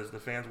so? Because the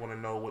fans want to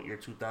know what your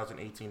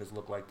 2018 has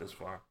looked like this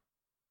far.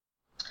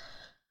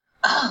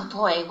 Oh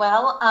boy.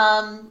 Well,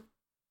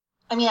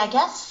 I mean, I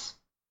guess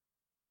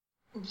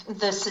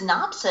the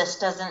synopsis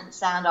doesn't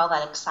sound all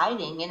that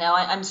exciting.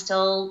 I'm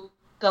still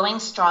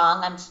going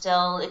strong. I'm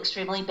still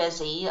extremely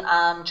busy,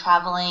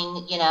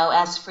 traveling,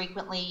 as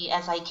frequently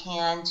as I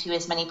can to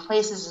as many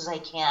places as I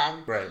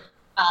can. Right.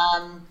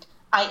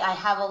 I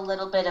have a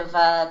little bit of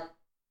a,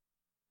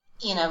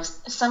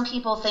 some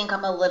people think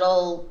I'm a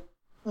little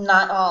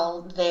not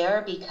all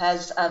there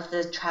because of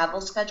the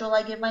travel schedule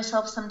I give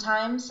myself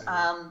sometimes.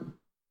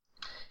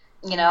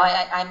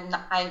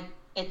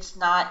 It's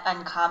not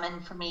uncommon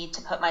for me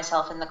to put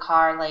myself in the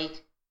car,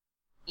 like,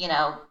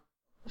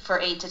 for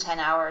 8 to 10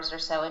 hours or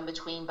so in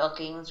between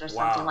bookings or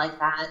something like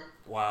that.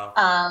 Wow.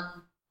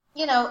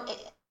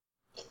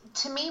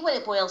 To me, what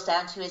it boils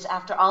down to is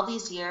after all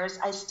these years,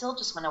 I still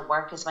just want to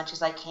work as much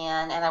as I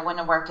can, and I want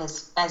to work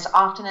as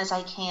often as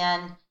I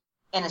can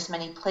in as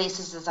many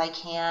places as I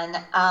can.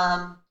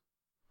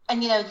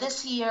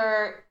 This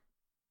year,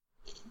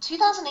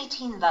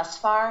 2018 thus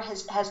far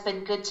has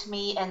been good to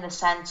me in the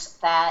sense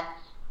that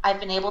I've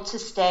been able to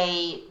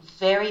stay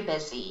very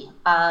busy.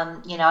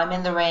 I'm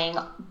in the ring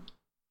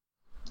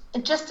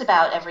just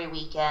about every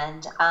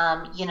weekend,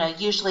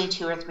 usually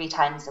 2 or 3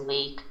 times a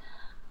week.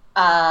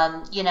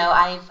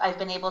 I've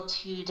been able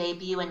to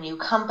debut in new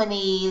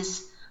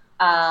companies.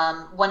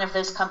 One of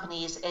those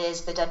companies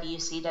is the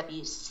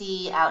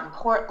WCWC out in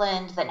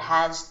Portland that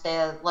has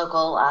the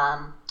local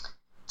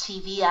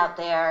TV out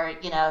there,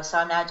 so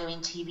I'm now doing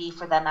TV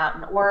for them out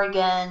in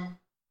Oregon,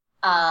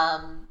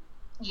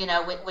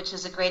 which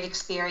is a great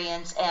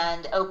experience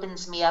and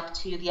opens me up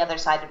to the other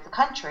side of the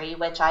country,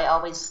 which I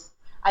always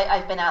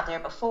I've been out there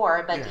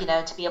before, but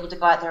to be able to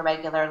go out there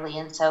regularly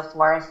and so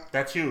forth.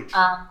 That's huge.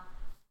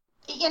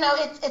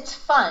 It's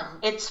fun.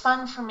 It's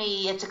fun for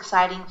me. It's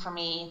exciting for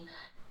me,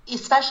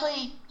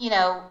 especially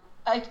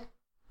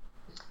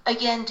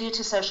again due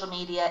to social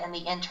media and the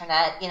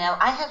internet.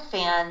 I have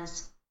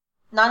fans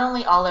not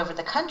only all over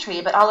the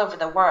country but all over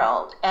the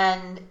world,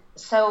 and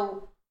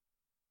so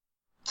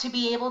to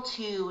be able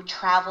to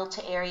travel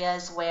to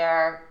areas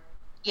where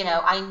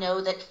I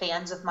know that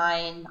fans of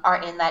mine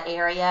are in that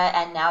area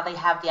and now they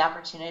have the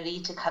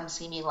opportunity to come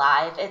see me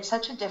live. It's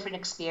such a different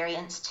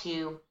experience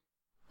to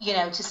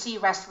see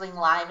wrestling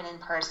live and in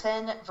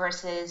person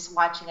versus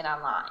watching it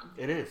online.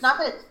 It is. Not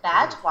that it's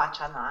bad to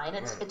watch online.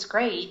 It's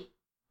great.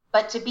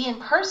 But to be in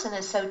person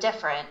is so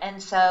different.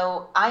 And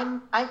so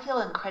I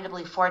feel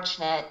incredibly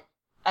fortunate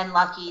and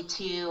lucky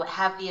to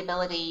have the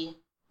ability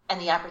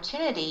and the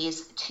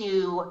opportunities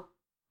to,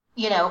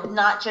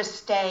 not just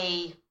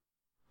stay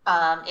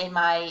in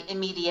my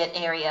immediate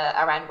area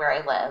around where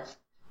I live.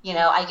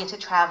 I get to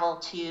travel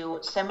to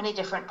so many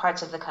different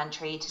parts of the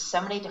country, to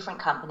so many different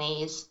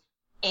companies.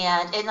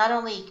 And it not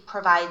only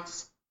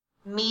provides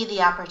me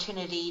the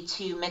opportunity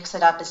to mix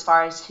it up as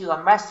far as who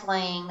I'm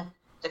wrestling,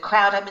 the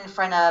crowd I'm in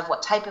front of,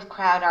 what type of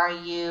crowd are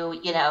you,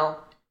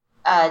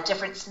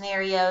 different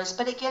scenarios,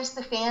 but it gives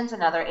the fans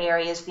in other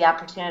areas the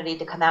opportunity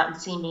to come out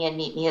and see me and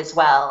meet me as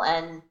well.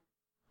 And,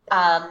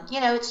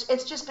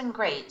 it's just been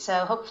great.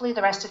 So hopefully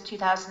the rest of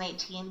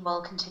 2018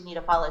 will continue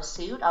to follow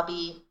suit. I'll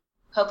be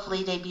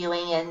hopefully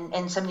debuting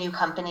in some new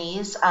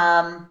companies.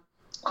 Of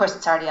course,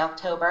 it's already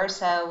October,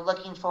 so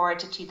looking forward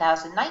to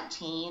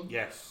 2019.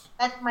 Yes.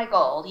 That's my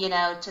goal,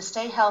 to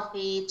stay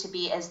healthy, to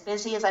be as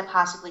busy as I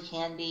possibly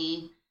can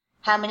be.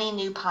 How many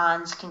new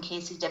ponds can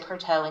Casey dip her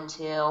toe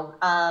into?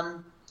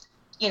 How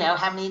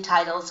many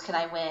titles can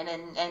I win?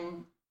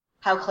 And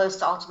how close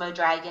to Ultimo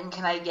Dragon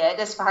can I get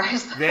as far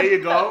as... There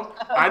you go.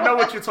 I know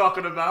what you're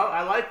talking about.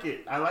 I like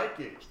it.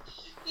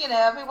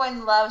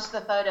 Everyone loves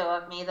the photo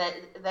of me that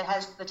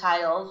has the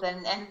titles,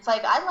 and it's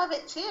like, I love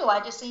it too. I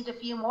just need a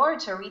few more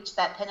to reach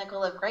that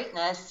pinnacle of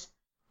greatness.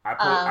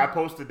 I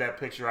posted that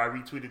picture. I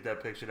retweeted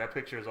that picture. That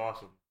picture is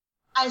awesome.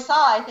 I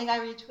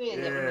retweeted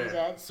it when you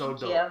did. So Thank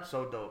dope. you.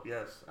 So dope.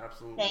 Yes,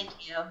 absolutely. Thank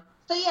you.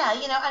 So yeah,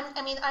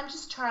 I'm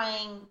just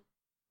trying,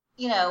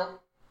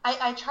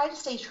 I try to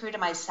stay true to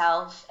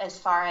myself as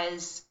far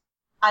as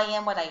I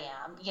am what I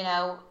am.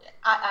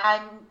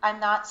 I'm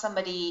not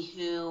somebody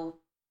who,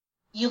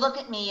 you look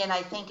at me and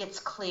I think it's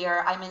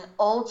clear I'm an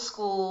old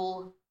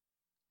school,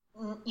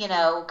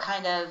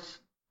 kind of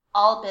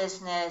all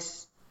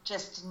business,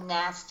 just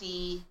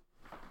nasty,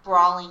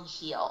 brawling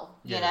heel,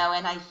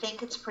 and I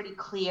think it's pretty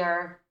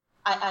clear.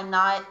 I'm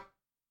not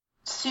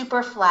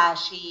super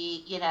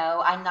flashy,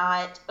 I'm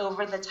not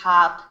over the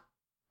top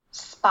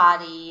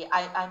spotty.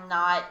 I'm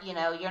not,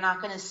 you're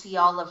not going to see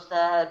all of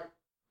the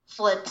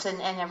flips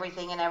and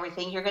everything.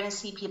 You're going to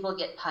see people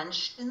get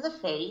punched in the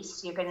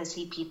face. You're going to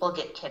see people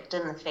get kicked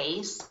in the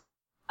face.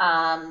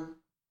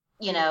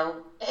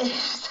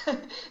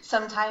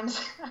 Sometimes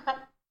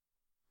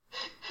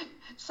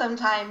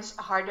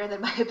harder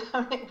than my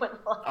opponent would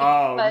like.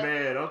 Oh, but,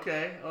 man.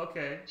 Okay. But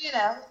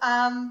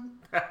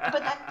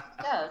that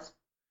goes.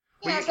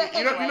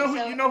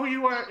 You know who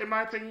you are, in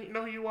my opinion? You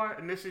know who you are?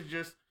 And this is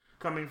just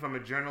coming from a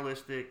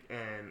journalistic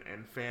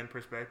and fan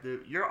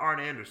perspective. You're Arn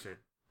Anderson.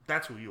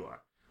 That's who you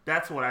are.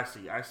 That's what I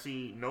see. I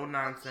see no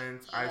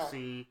nonsense. I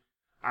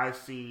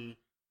see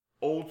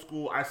old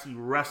school. I see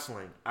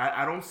wrestling.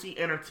 I don't see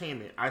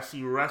entertainment. I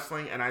see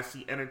wrestling and I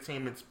see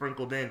entertainment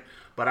sprinkled in.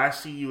 But I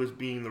see you as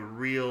being the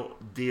real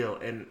deal.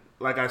 And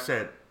like I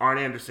said, Arn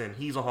Anderson,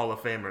 he's a Hall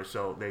of Famer.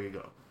 So there you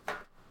go.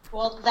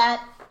 Well,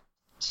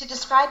 to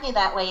describe me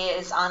that way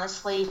is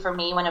honestly, for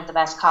me, one of the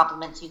best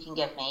compliments you can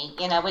give me.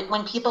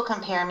 When people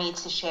compare me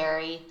to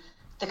Sherry,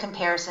 the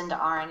comparison to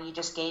Arn you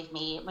just gave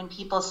me, when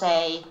people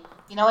say,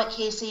 you know what,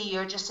 Casey,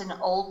 you're just an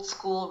old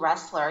school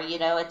wrestler,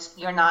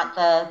 you're not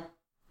the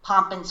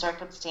pomp and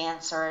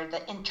circumstance or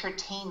the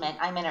entertainment.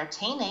 I'm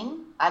entertaining,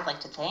 I'd like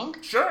to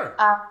think. Sure.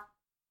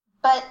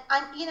 But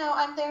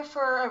I'm there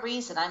for a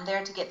reason. I'm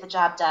there to get the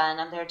job done.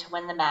 I'm there to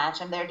win the match.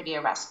 I'm there to be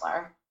a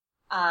wrestler.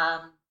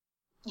 I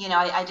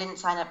didn't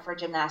sign up for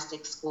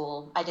gymnastics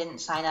school. I didn't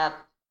sign up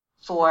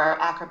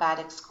for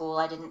acrobatic school.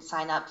 I didn't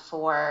sign up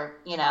for,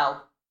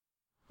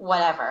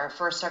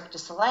 for Cirque du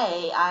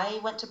Soleil. I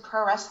went to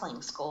pro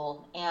wrestling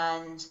school.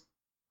 And,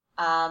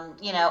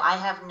 I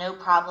have no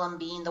problem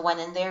being the one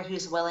in there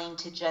who's willing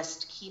to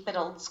just keep it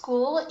old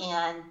school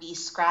and be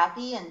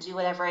scrappy and do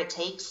whatever it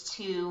takes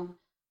to,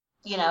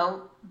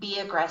 be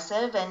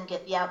aggressive and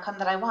get the outcome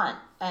that I want.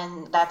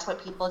 And that's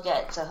what people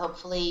get. So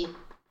hopefully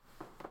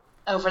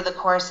over the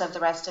course of the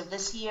rest of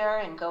this year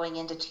and going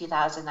into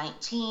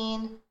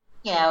 2019,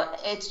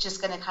 it's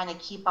just going to kind of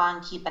keep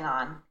on keeping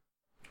on.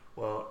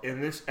 Well,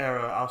 in this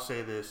era, I'll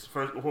say this.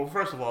 First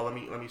of all, let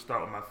me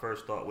start with my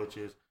first thought, which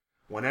is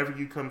whenever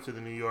you come to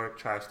the New York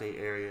tri-state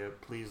area,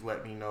 please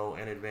let me know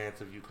in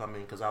advance of you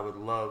coming, because I would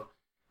love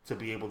to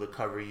be able to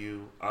cover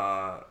you,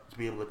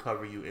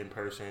 in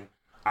person.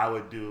 I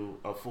would do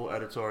a full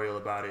editorial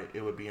about it.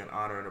 It would be an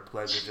honor and a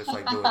pleasure, just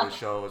like doing the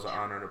show is an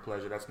honor and a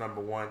pleasure. That's number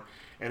one.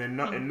 And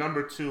in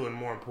number two, and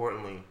more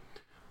importantly,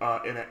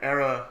 in an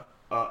era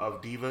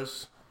of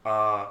divas,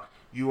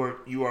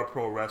 you are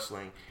pro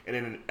wrestling, and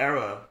in an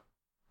era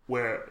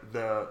where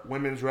the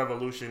women's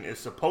revolution is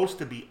supposed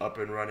to be up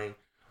and running,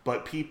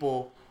 but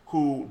people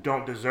who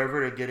don't deserve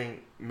it are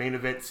getting main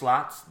event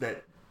slots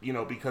that,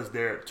 because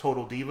they're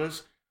total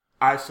divas.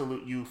 I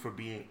salute you for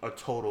being a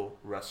total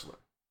wrestler.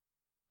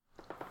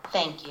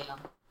 Thank you.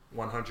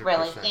 100%.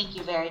 Really, thank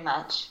you very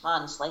much.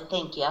 Honestly,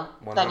 thank you.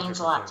 100%. That means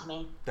a lot to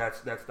me.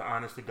 That's the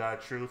honest to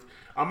God truth.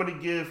 I'm gonna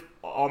give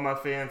all my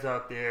fans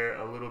out there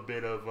a little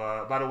bit of.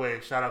 By the way,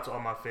 shout out to all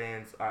my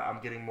fans. I'm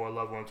getting more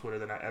love on Twitter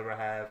than I ever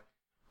have,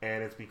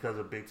 and it's because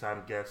of big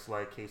time guests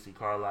like Casey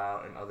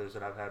Carlisle and others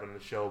that I've had on the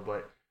show.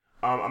 But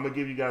I'm gonna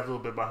give you guys a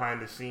little bit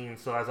behind the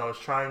scenes. So as I was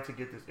trying to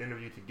get this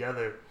interview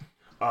together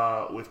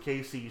with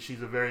Casey,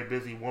 she's a very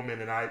busy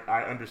woman, and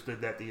I understood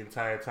that the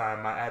entire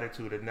time. My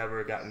attitude had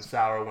never gotten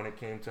sour when it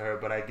came to her,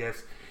 but I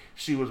guess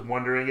she was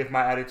wondering if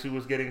my attitude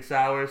was getting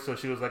sour, so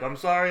she was like, I'm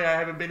sorry, I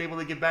haven't been able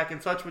to get back in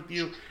touch with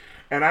you.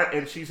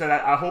 And she said,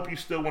 I hope you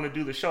still want to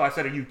do the show. I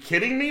said, are you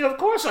kidding me? Of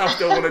course I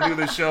still want to do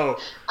the show.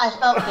 I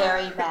felt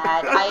very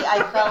bad.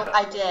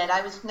 I did.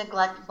 I was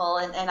neglectful,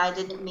 and I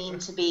didn't mean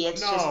to be.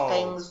 It's just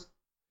things...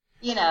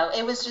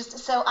 it was just,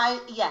 so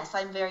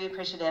I'm very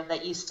appreciative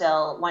that you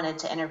still wanted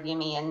to interview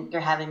me and you're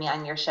having me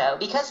on your show,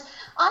 because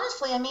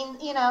honestly, I mean,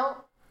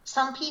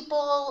 some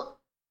people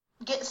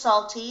get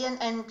salty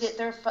and get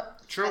their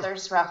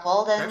feathers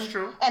ruffled. And, that's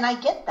true. And I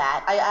get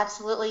that. I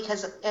absolutely,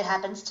 because it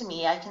happens to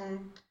me. I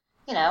can,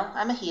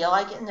 I'm a heel.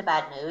 I get in a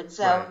bad mood.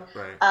 So,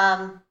 right.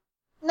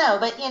 No,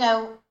 but,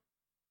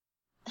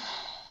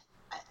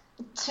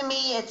 to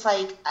me, it's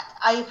like,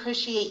 I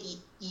appreciate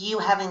you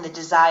having the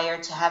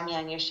desire to have me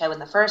on your show in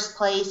the first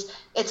place.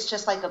 It's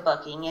just like a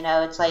booking,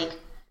 it's like,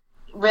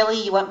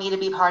 really, you want me to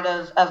be part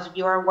of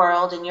your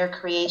world and your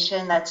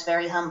creation. That's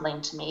very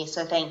humbling to me.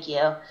 So thank you.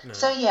 No.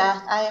 So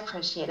yeah, I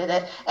appreciated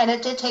it. And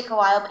it did take a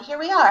while, but here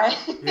we are.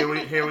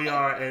 here we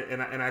are.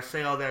 And I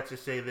say all that to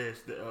say this,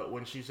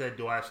 when she said,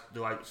 do I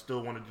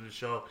still want to do the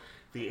show?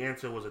 The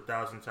answer was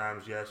 1,000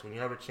 times yes. When you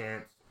have a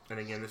chance, and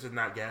again, this is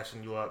not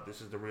gassing you up.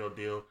 This is the real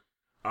deal.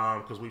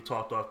 Because we've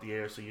talked off the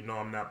air, so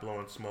I'm not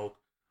blowing smoke.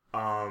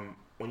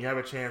 When you have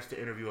a chance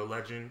to interview a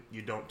legend,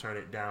 you don't turn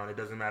it down. It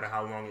doesn't matter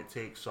how long it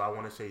takes. So I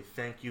want to say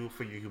thank you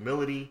for your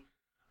humility.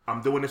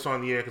 I'm doing this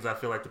on the air because I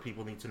feel like the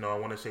people need to know. I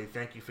want to say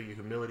thank you for your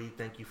humility.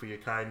 Thank you for your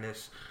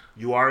kindness.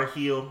 You are a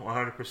heel,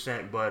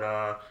 100%.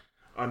 But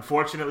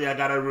unfortunately, I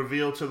got to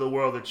reveal to the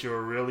world that you're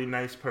a really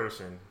nice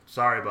person.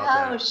 Sorry about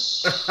that.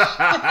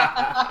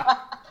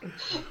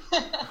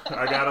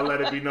 I gotta let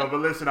it be known.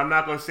 But listen, I'm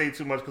not gonna say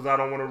too much because I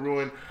don't want to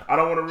ruin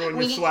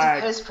your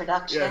swag.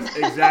 Post-production. Yes,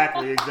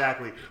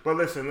 exactly. But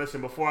listen.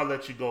 Before I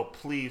let you go,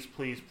 please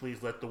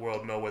let the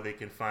world know where they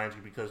can find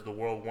you, because the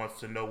world wants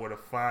to know where to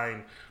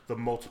find the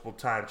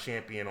multiple-time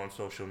champion on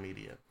social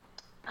media.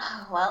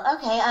 Oh, well,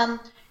 okay.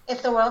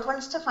 If the world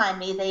wants to find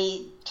me,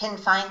 they can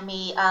find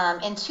me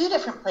in two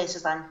different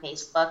places on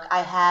Facebook.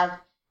 I have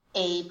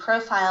a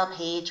profile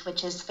page,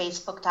 which is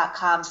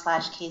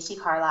facebook.com/Casey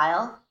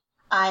Carlisle.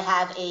 I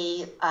have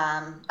a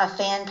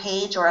fan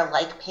page or a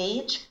like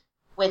page,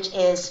 which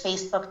is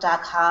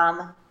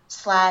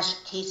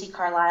facebook.com/Casey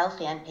Carlisle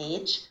fan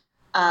page.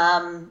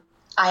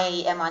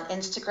 I am on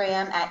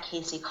Instagram at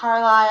Casey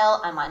Carlisle.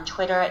 I'm on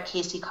Twitter at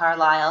Casey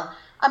Carlisle.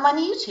 I'm on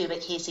YouTube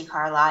at Casey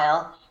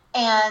Carlisle.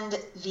 And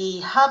the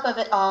hub of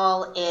it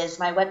all is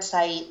my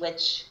website,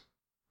 which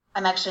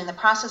I'm actually in the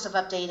process of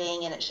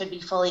updating, and it should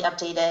be fully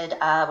updated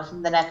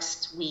within the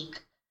next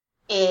week,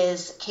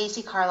 is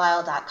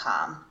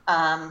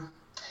CaseyCarlisle.com.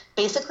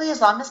 Basically,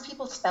 as long as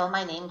people spell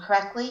my name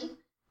correctly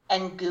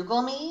and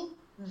Google me,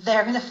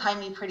 they're going to find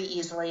me pretty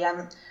easily.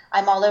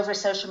 I'm all over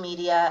social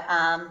media.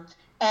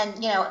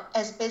 And,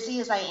 as busy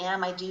as I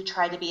am, I do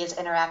try to be as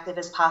interactive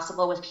as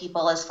possible with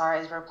people as far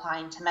as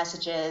replying to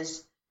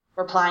messages,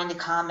 replying to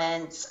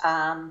comments,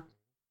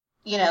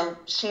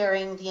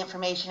 sharing the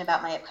information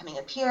about my upcoming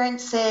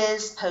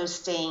appearances,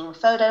 posting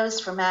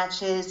photos for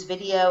matches,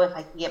 video if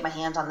I can get my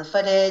hands on the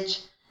footage.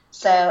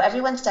 So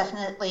everyone's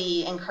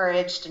definitely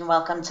encouraged and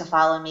welcome to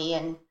follow me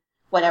in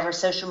whatever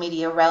social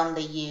media realm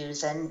they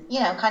use, and,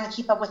 kind of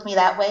keep up with me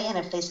that way. And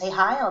if they say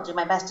hi, I'll do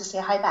my best to say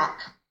hi back.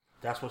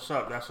 That's what's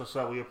up.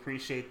 We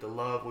appreciate the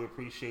love. We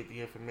appreciate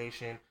the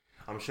information.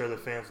 I'm sure the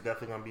fans are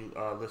definitely going to be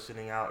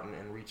listening out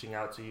and reaching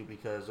out to you,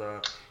 because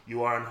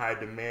you are in high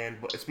demand.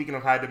 But speaking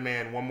of high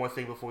demand, one more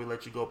thing before we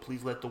let you go.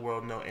 Please let the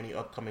world know any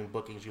upcoming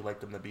bookings you'd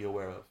like them to be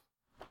aware of.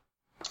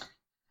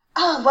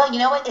 Oh, well, you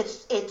know what?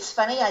 It's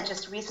funny. I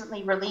just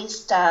recently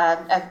released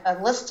a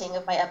listing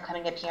of my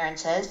upcoming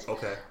appearances.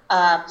 Okay.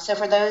 So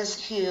for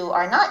those who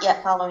are not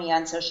yet following me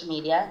on social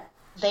media,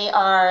 they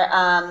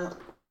are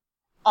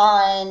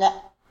on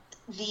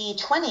the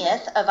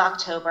 20th of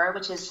October,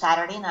 which is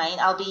Saturday night.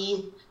 I'll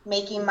be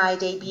making my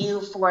debut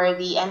for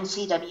the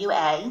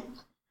NCWA,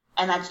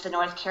 and that's the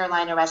North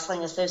Carolina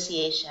Wrestling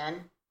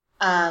Association.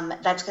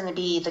 That's going to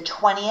be the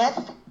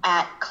 20th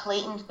at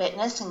Clayton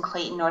Fitness in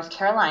Clayton, North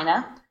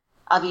Carolina.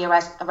 I'll be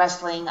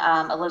wrestling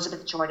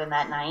Elizabeth Jordan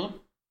that night.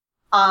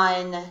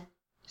 On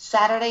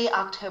Saturday,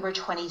 October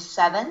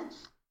 27th,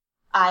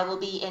 I will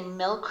be in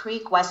Mill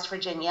Creek, West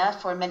Virginia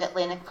for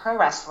Mid-Atlantic Pro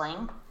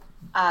Wrestling.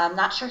 I'm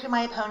not sure who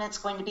my opponent's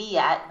going to be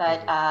yet,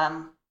 but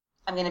I'm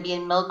going to be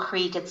in Mill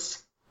Creek.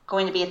 It's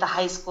going to be at the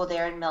high school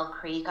there in Mill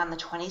Creek on the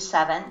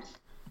 27th.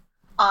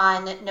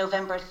 On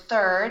November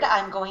 3rd,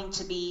 I'm going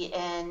to be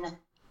in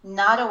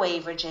Nottoway,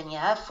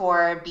 Virginia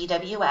for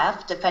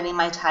BWF, defending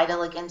my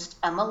title against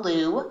Emma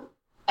Lou,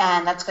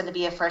 and that's going to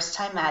be a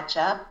first-time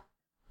matchup.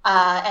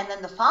 And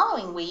then the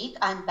following week,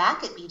 I'm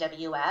back at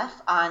BWF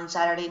on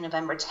Saturday,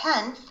 November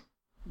 10th.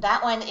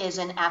 That one is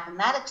in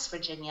Appomattox,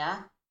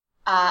 Virginia.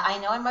 I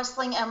know I'm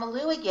wrestling Emma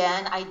Lou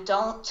again. I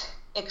don't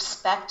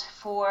expect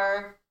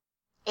for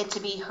it to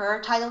be her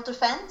title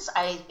defense.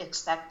 I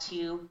expect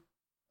to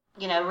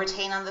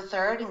retain on the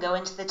 3rd and go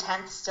into the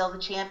 10th still the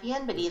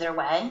champion, but either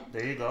way.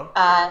 There you go.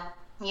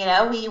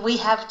 We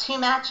have 2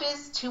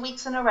 matches 2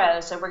 weeks in a row,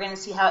 so we're going to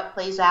see how it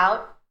plays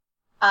out.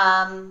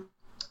 And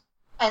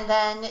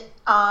then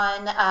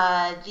on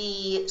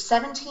the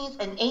 17th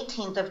and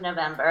 18th of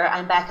November,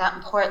 I'm back out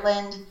in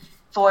Portland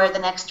for the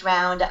next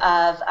round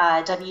of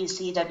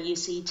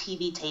WCWC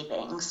TV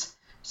tapings.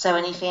 So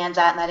any fans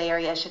out in that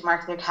area should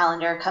mark their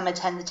calendar, come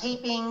attend the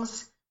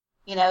tapings,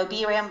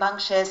 be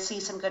rambunctious, see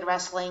some good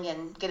wrestling,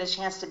 and get a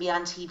chance to be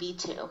on TV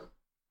too.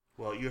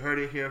 Well, you heard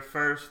it here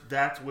first.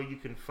 That's where you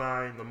can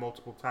find the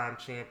multiple-time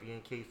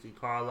champion, Kacee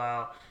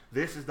Carlisle.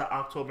 This is the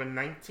October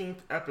 19th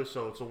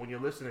episode, so when you're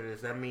listening to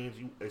this, that means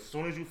as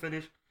soon as you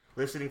finish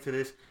listening to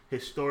this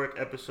historic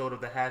episode of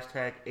the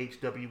hashtag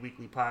HW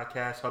Weekly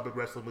Podcast,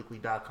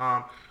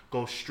 HubbardWrestlingWeekly.com,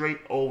 go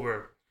straight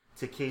over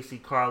to Kacee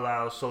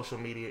Carlisle's social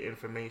media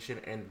information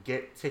and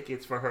get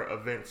tickets for her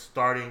event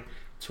starting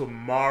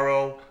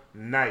tomorrow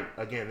night.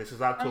 Again, this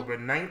is October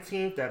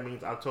 19th. That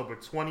means October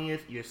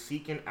 20th. You're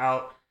seeking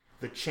out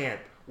the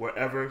champ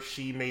wherever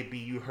she may be.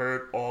 You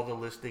heard all the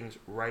listings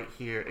right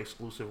here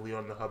exclusively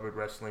on the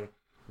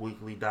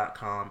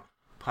HubbardWrestlingWeekly.com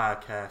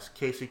podcast.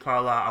 Kacee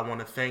Carlisle, I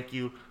want to thank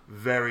you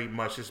very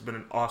much. It's been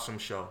an awesome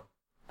show.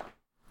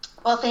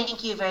 Well,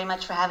 thank you very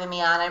much for having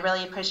me on. I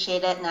really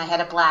appreciate it, and I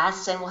had a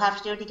blast, and we'll have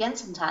to do it again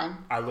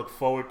sometime. I look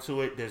forward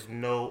to it. There's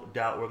no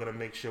doubt we're going to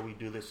make sure we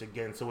do this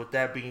again. So with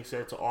that being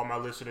said, to all my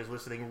listeners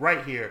listening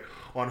right here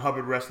on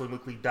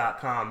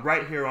HubbardWrestlingWeekly.com,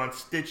 right here on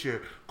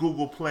Stitcher,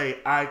 Google Play,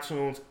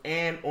 iTunes,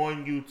 and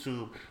on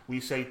YouTube, we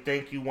say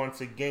thank you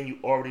once again. You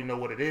already know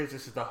what it is.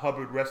 This is the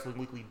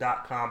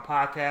HubbardWrestlingWeekly.com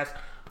podcast.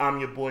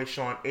 I'm your boy,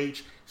 Sean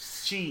H.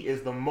 She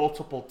is the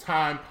multiple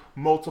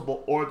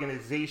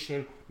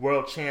organization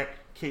world champ,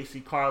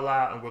 Kacee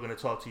Carlisle, and we're going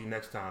to talk to you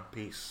next time.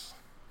 Peace.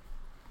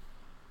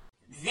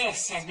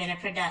 This has been a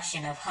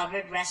production of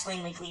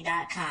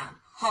HubbardWrestlingWeekly.com,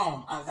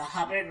 home of the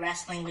Hubbard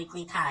Wrestling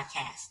Weekly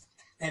podcast,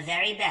 the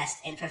very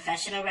best in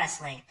professional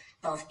wrestling,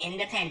 both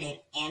independent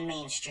and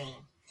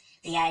mainstream.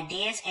 The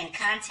ideas and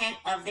content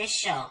of this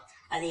show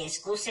are the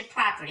exclusive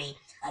property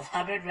of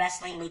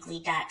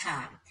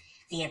HubbardWrestlingWeekly.com.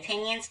 The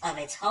opinions of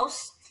its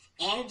hosts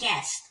and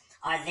guests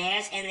are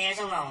theirs and theirs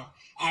alone,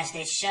 as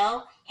this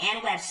show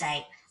and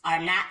website are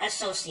not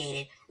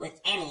associated with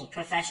any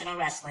professional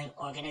wrestling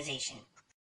organization.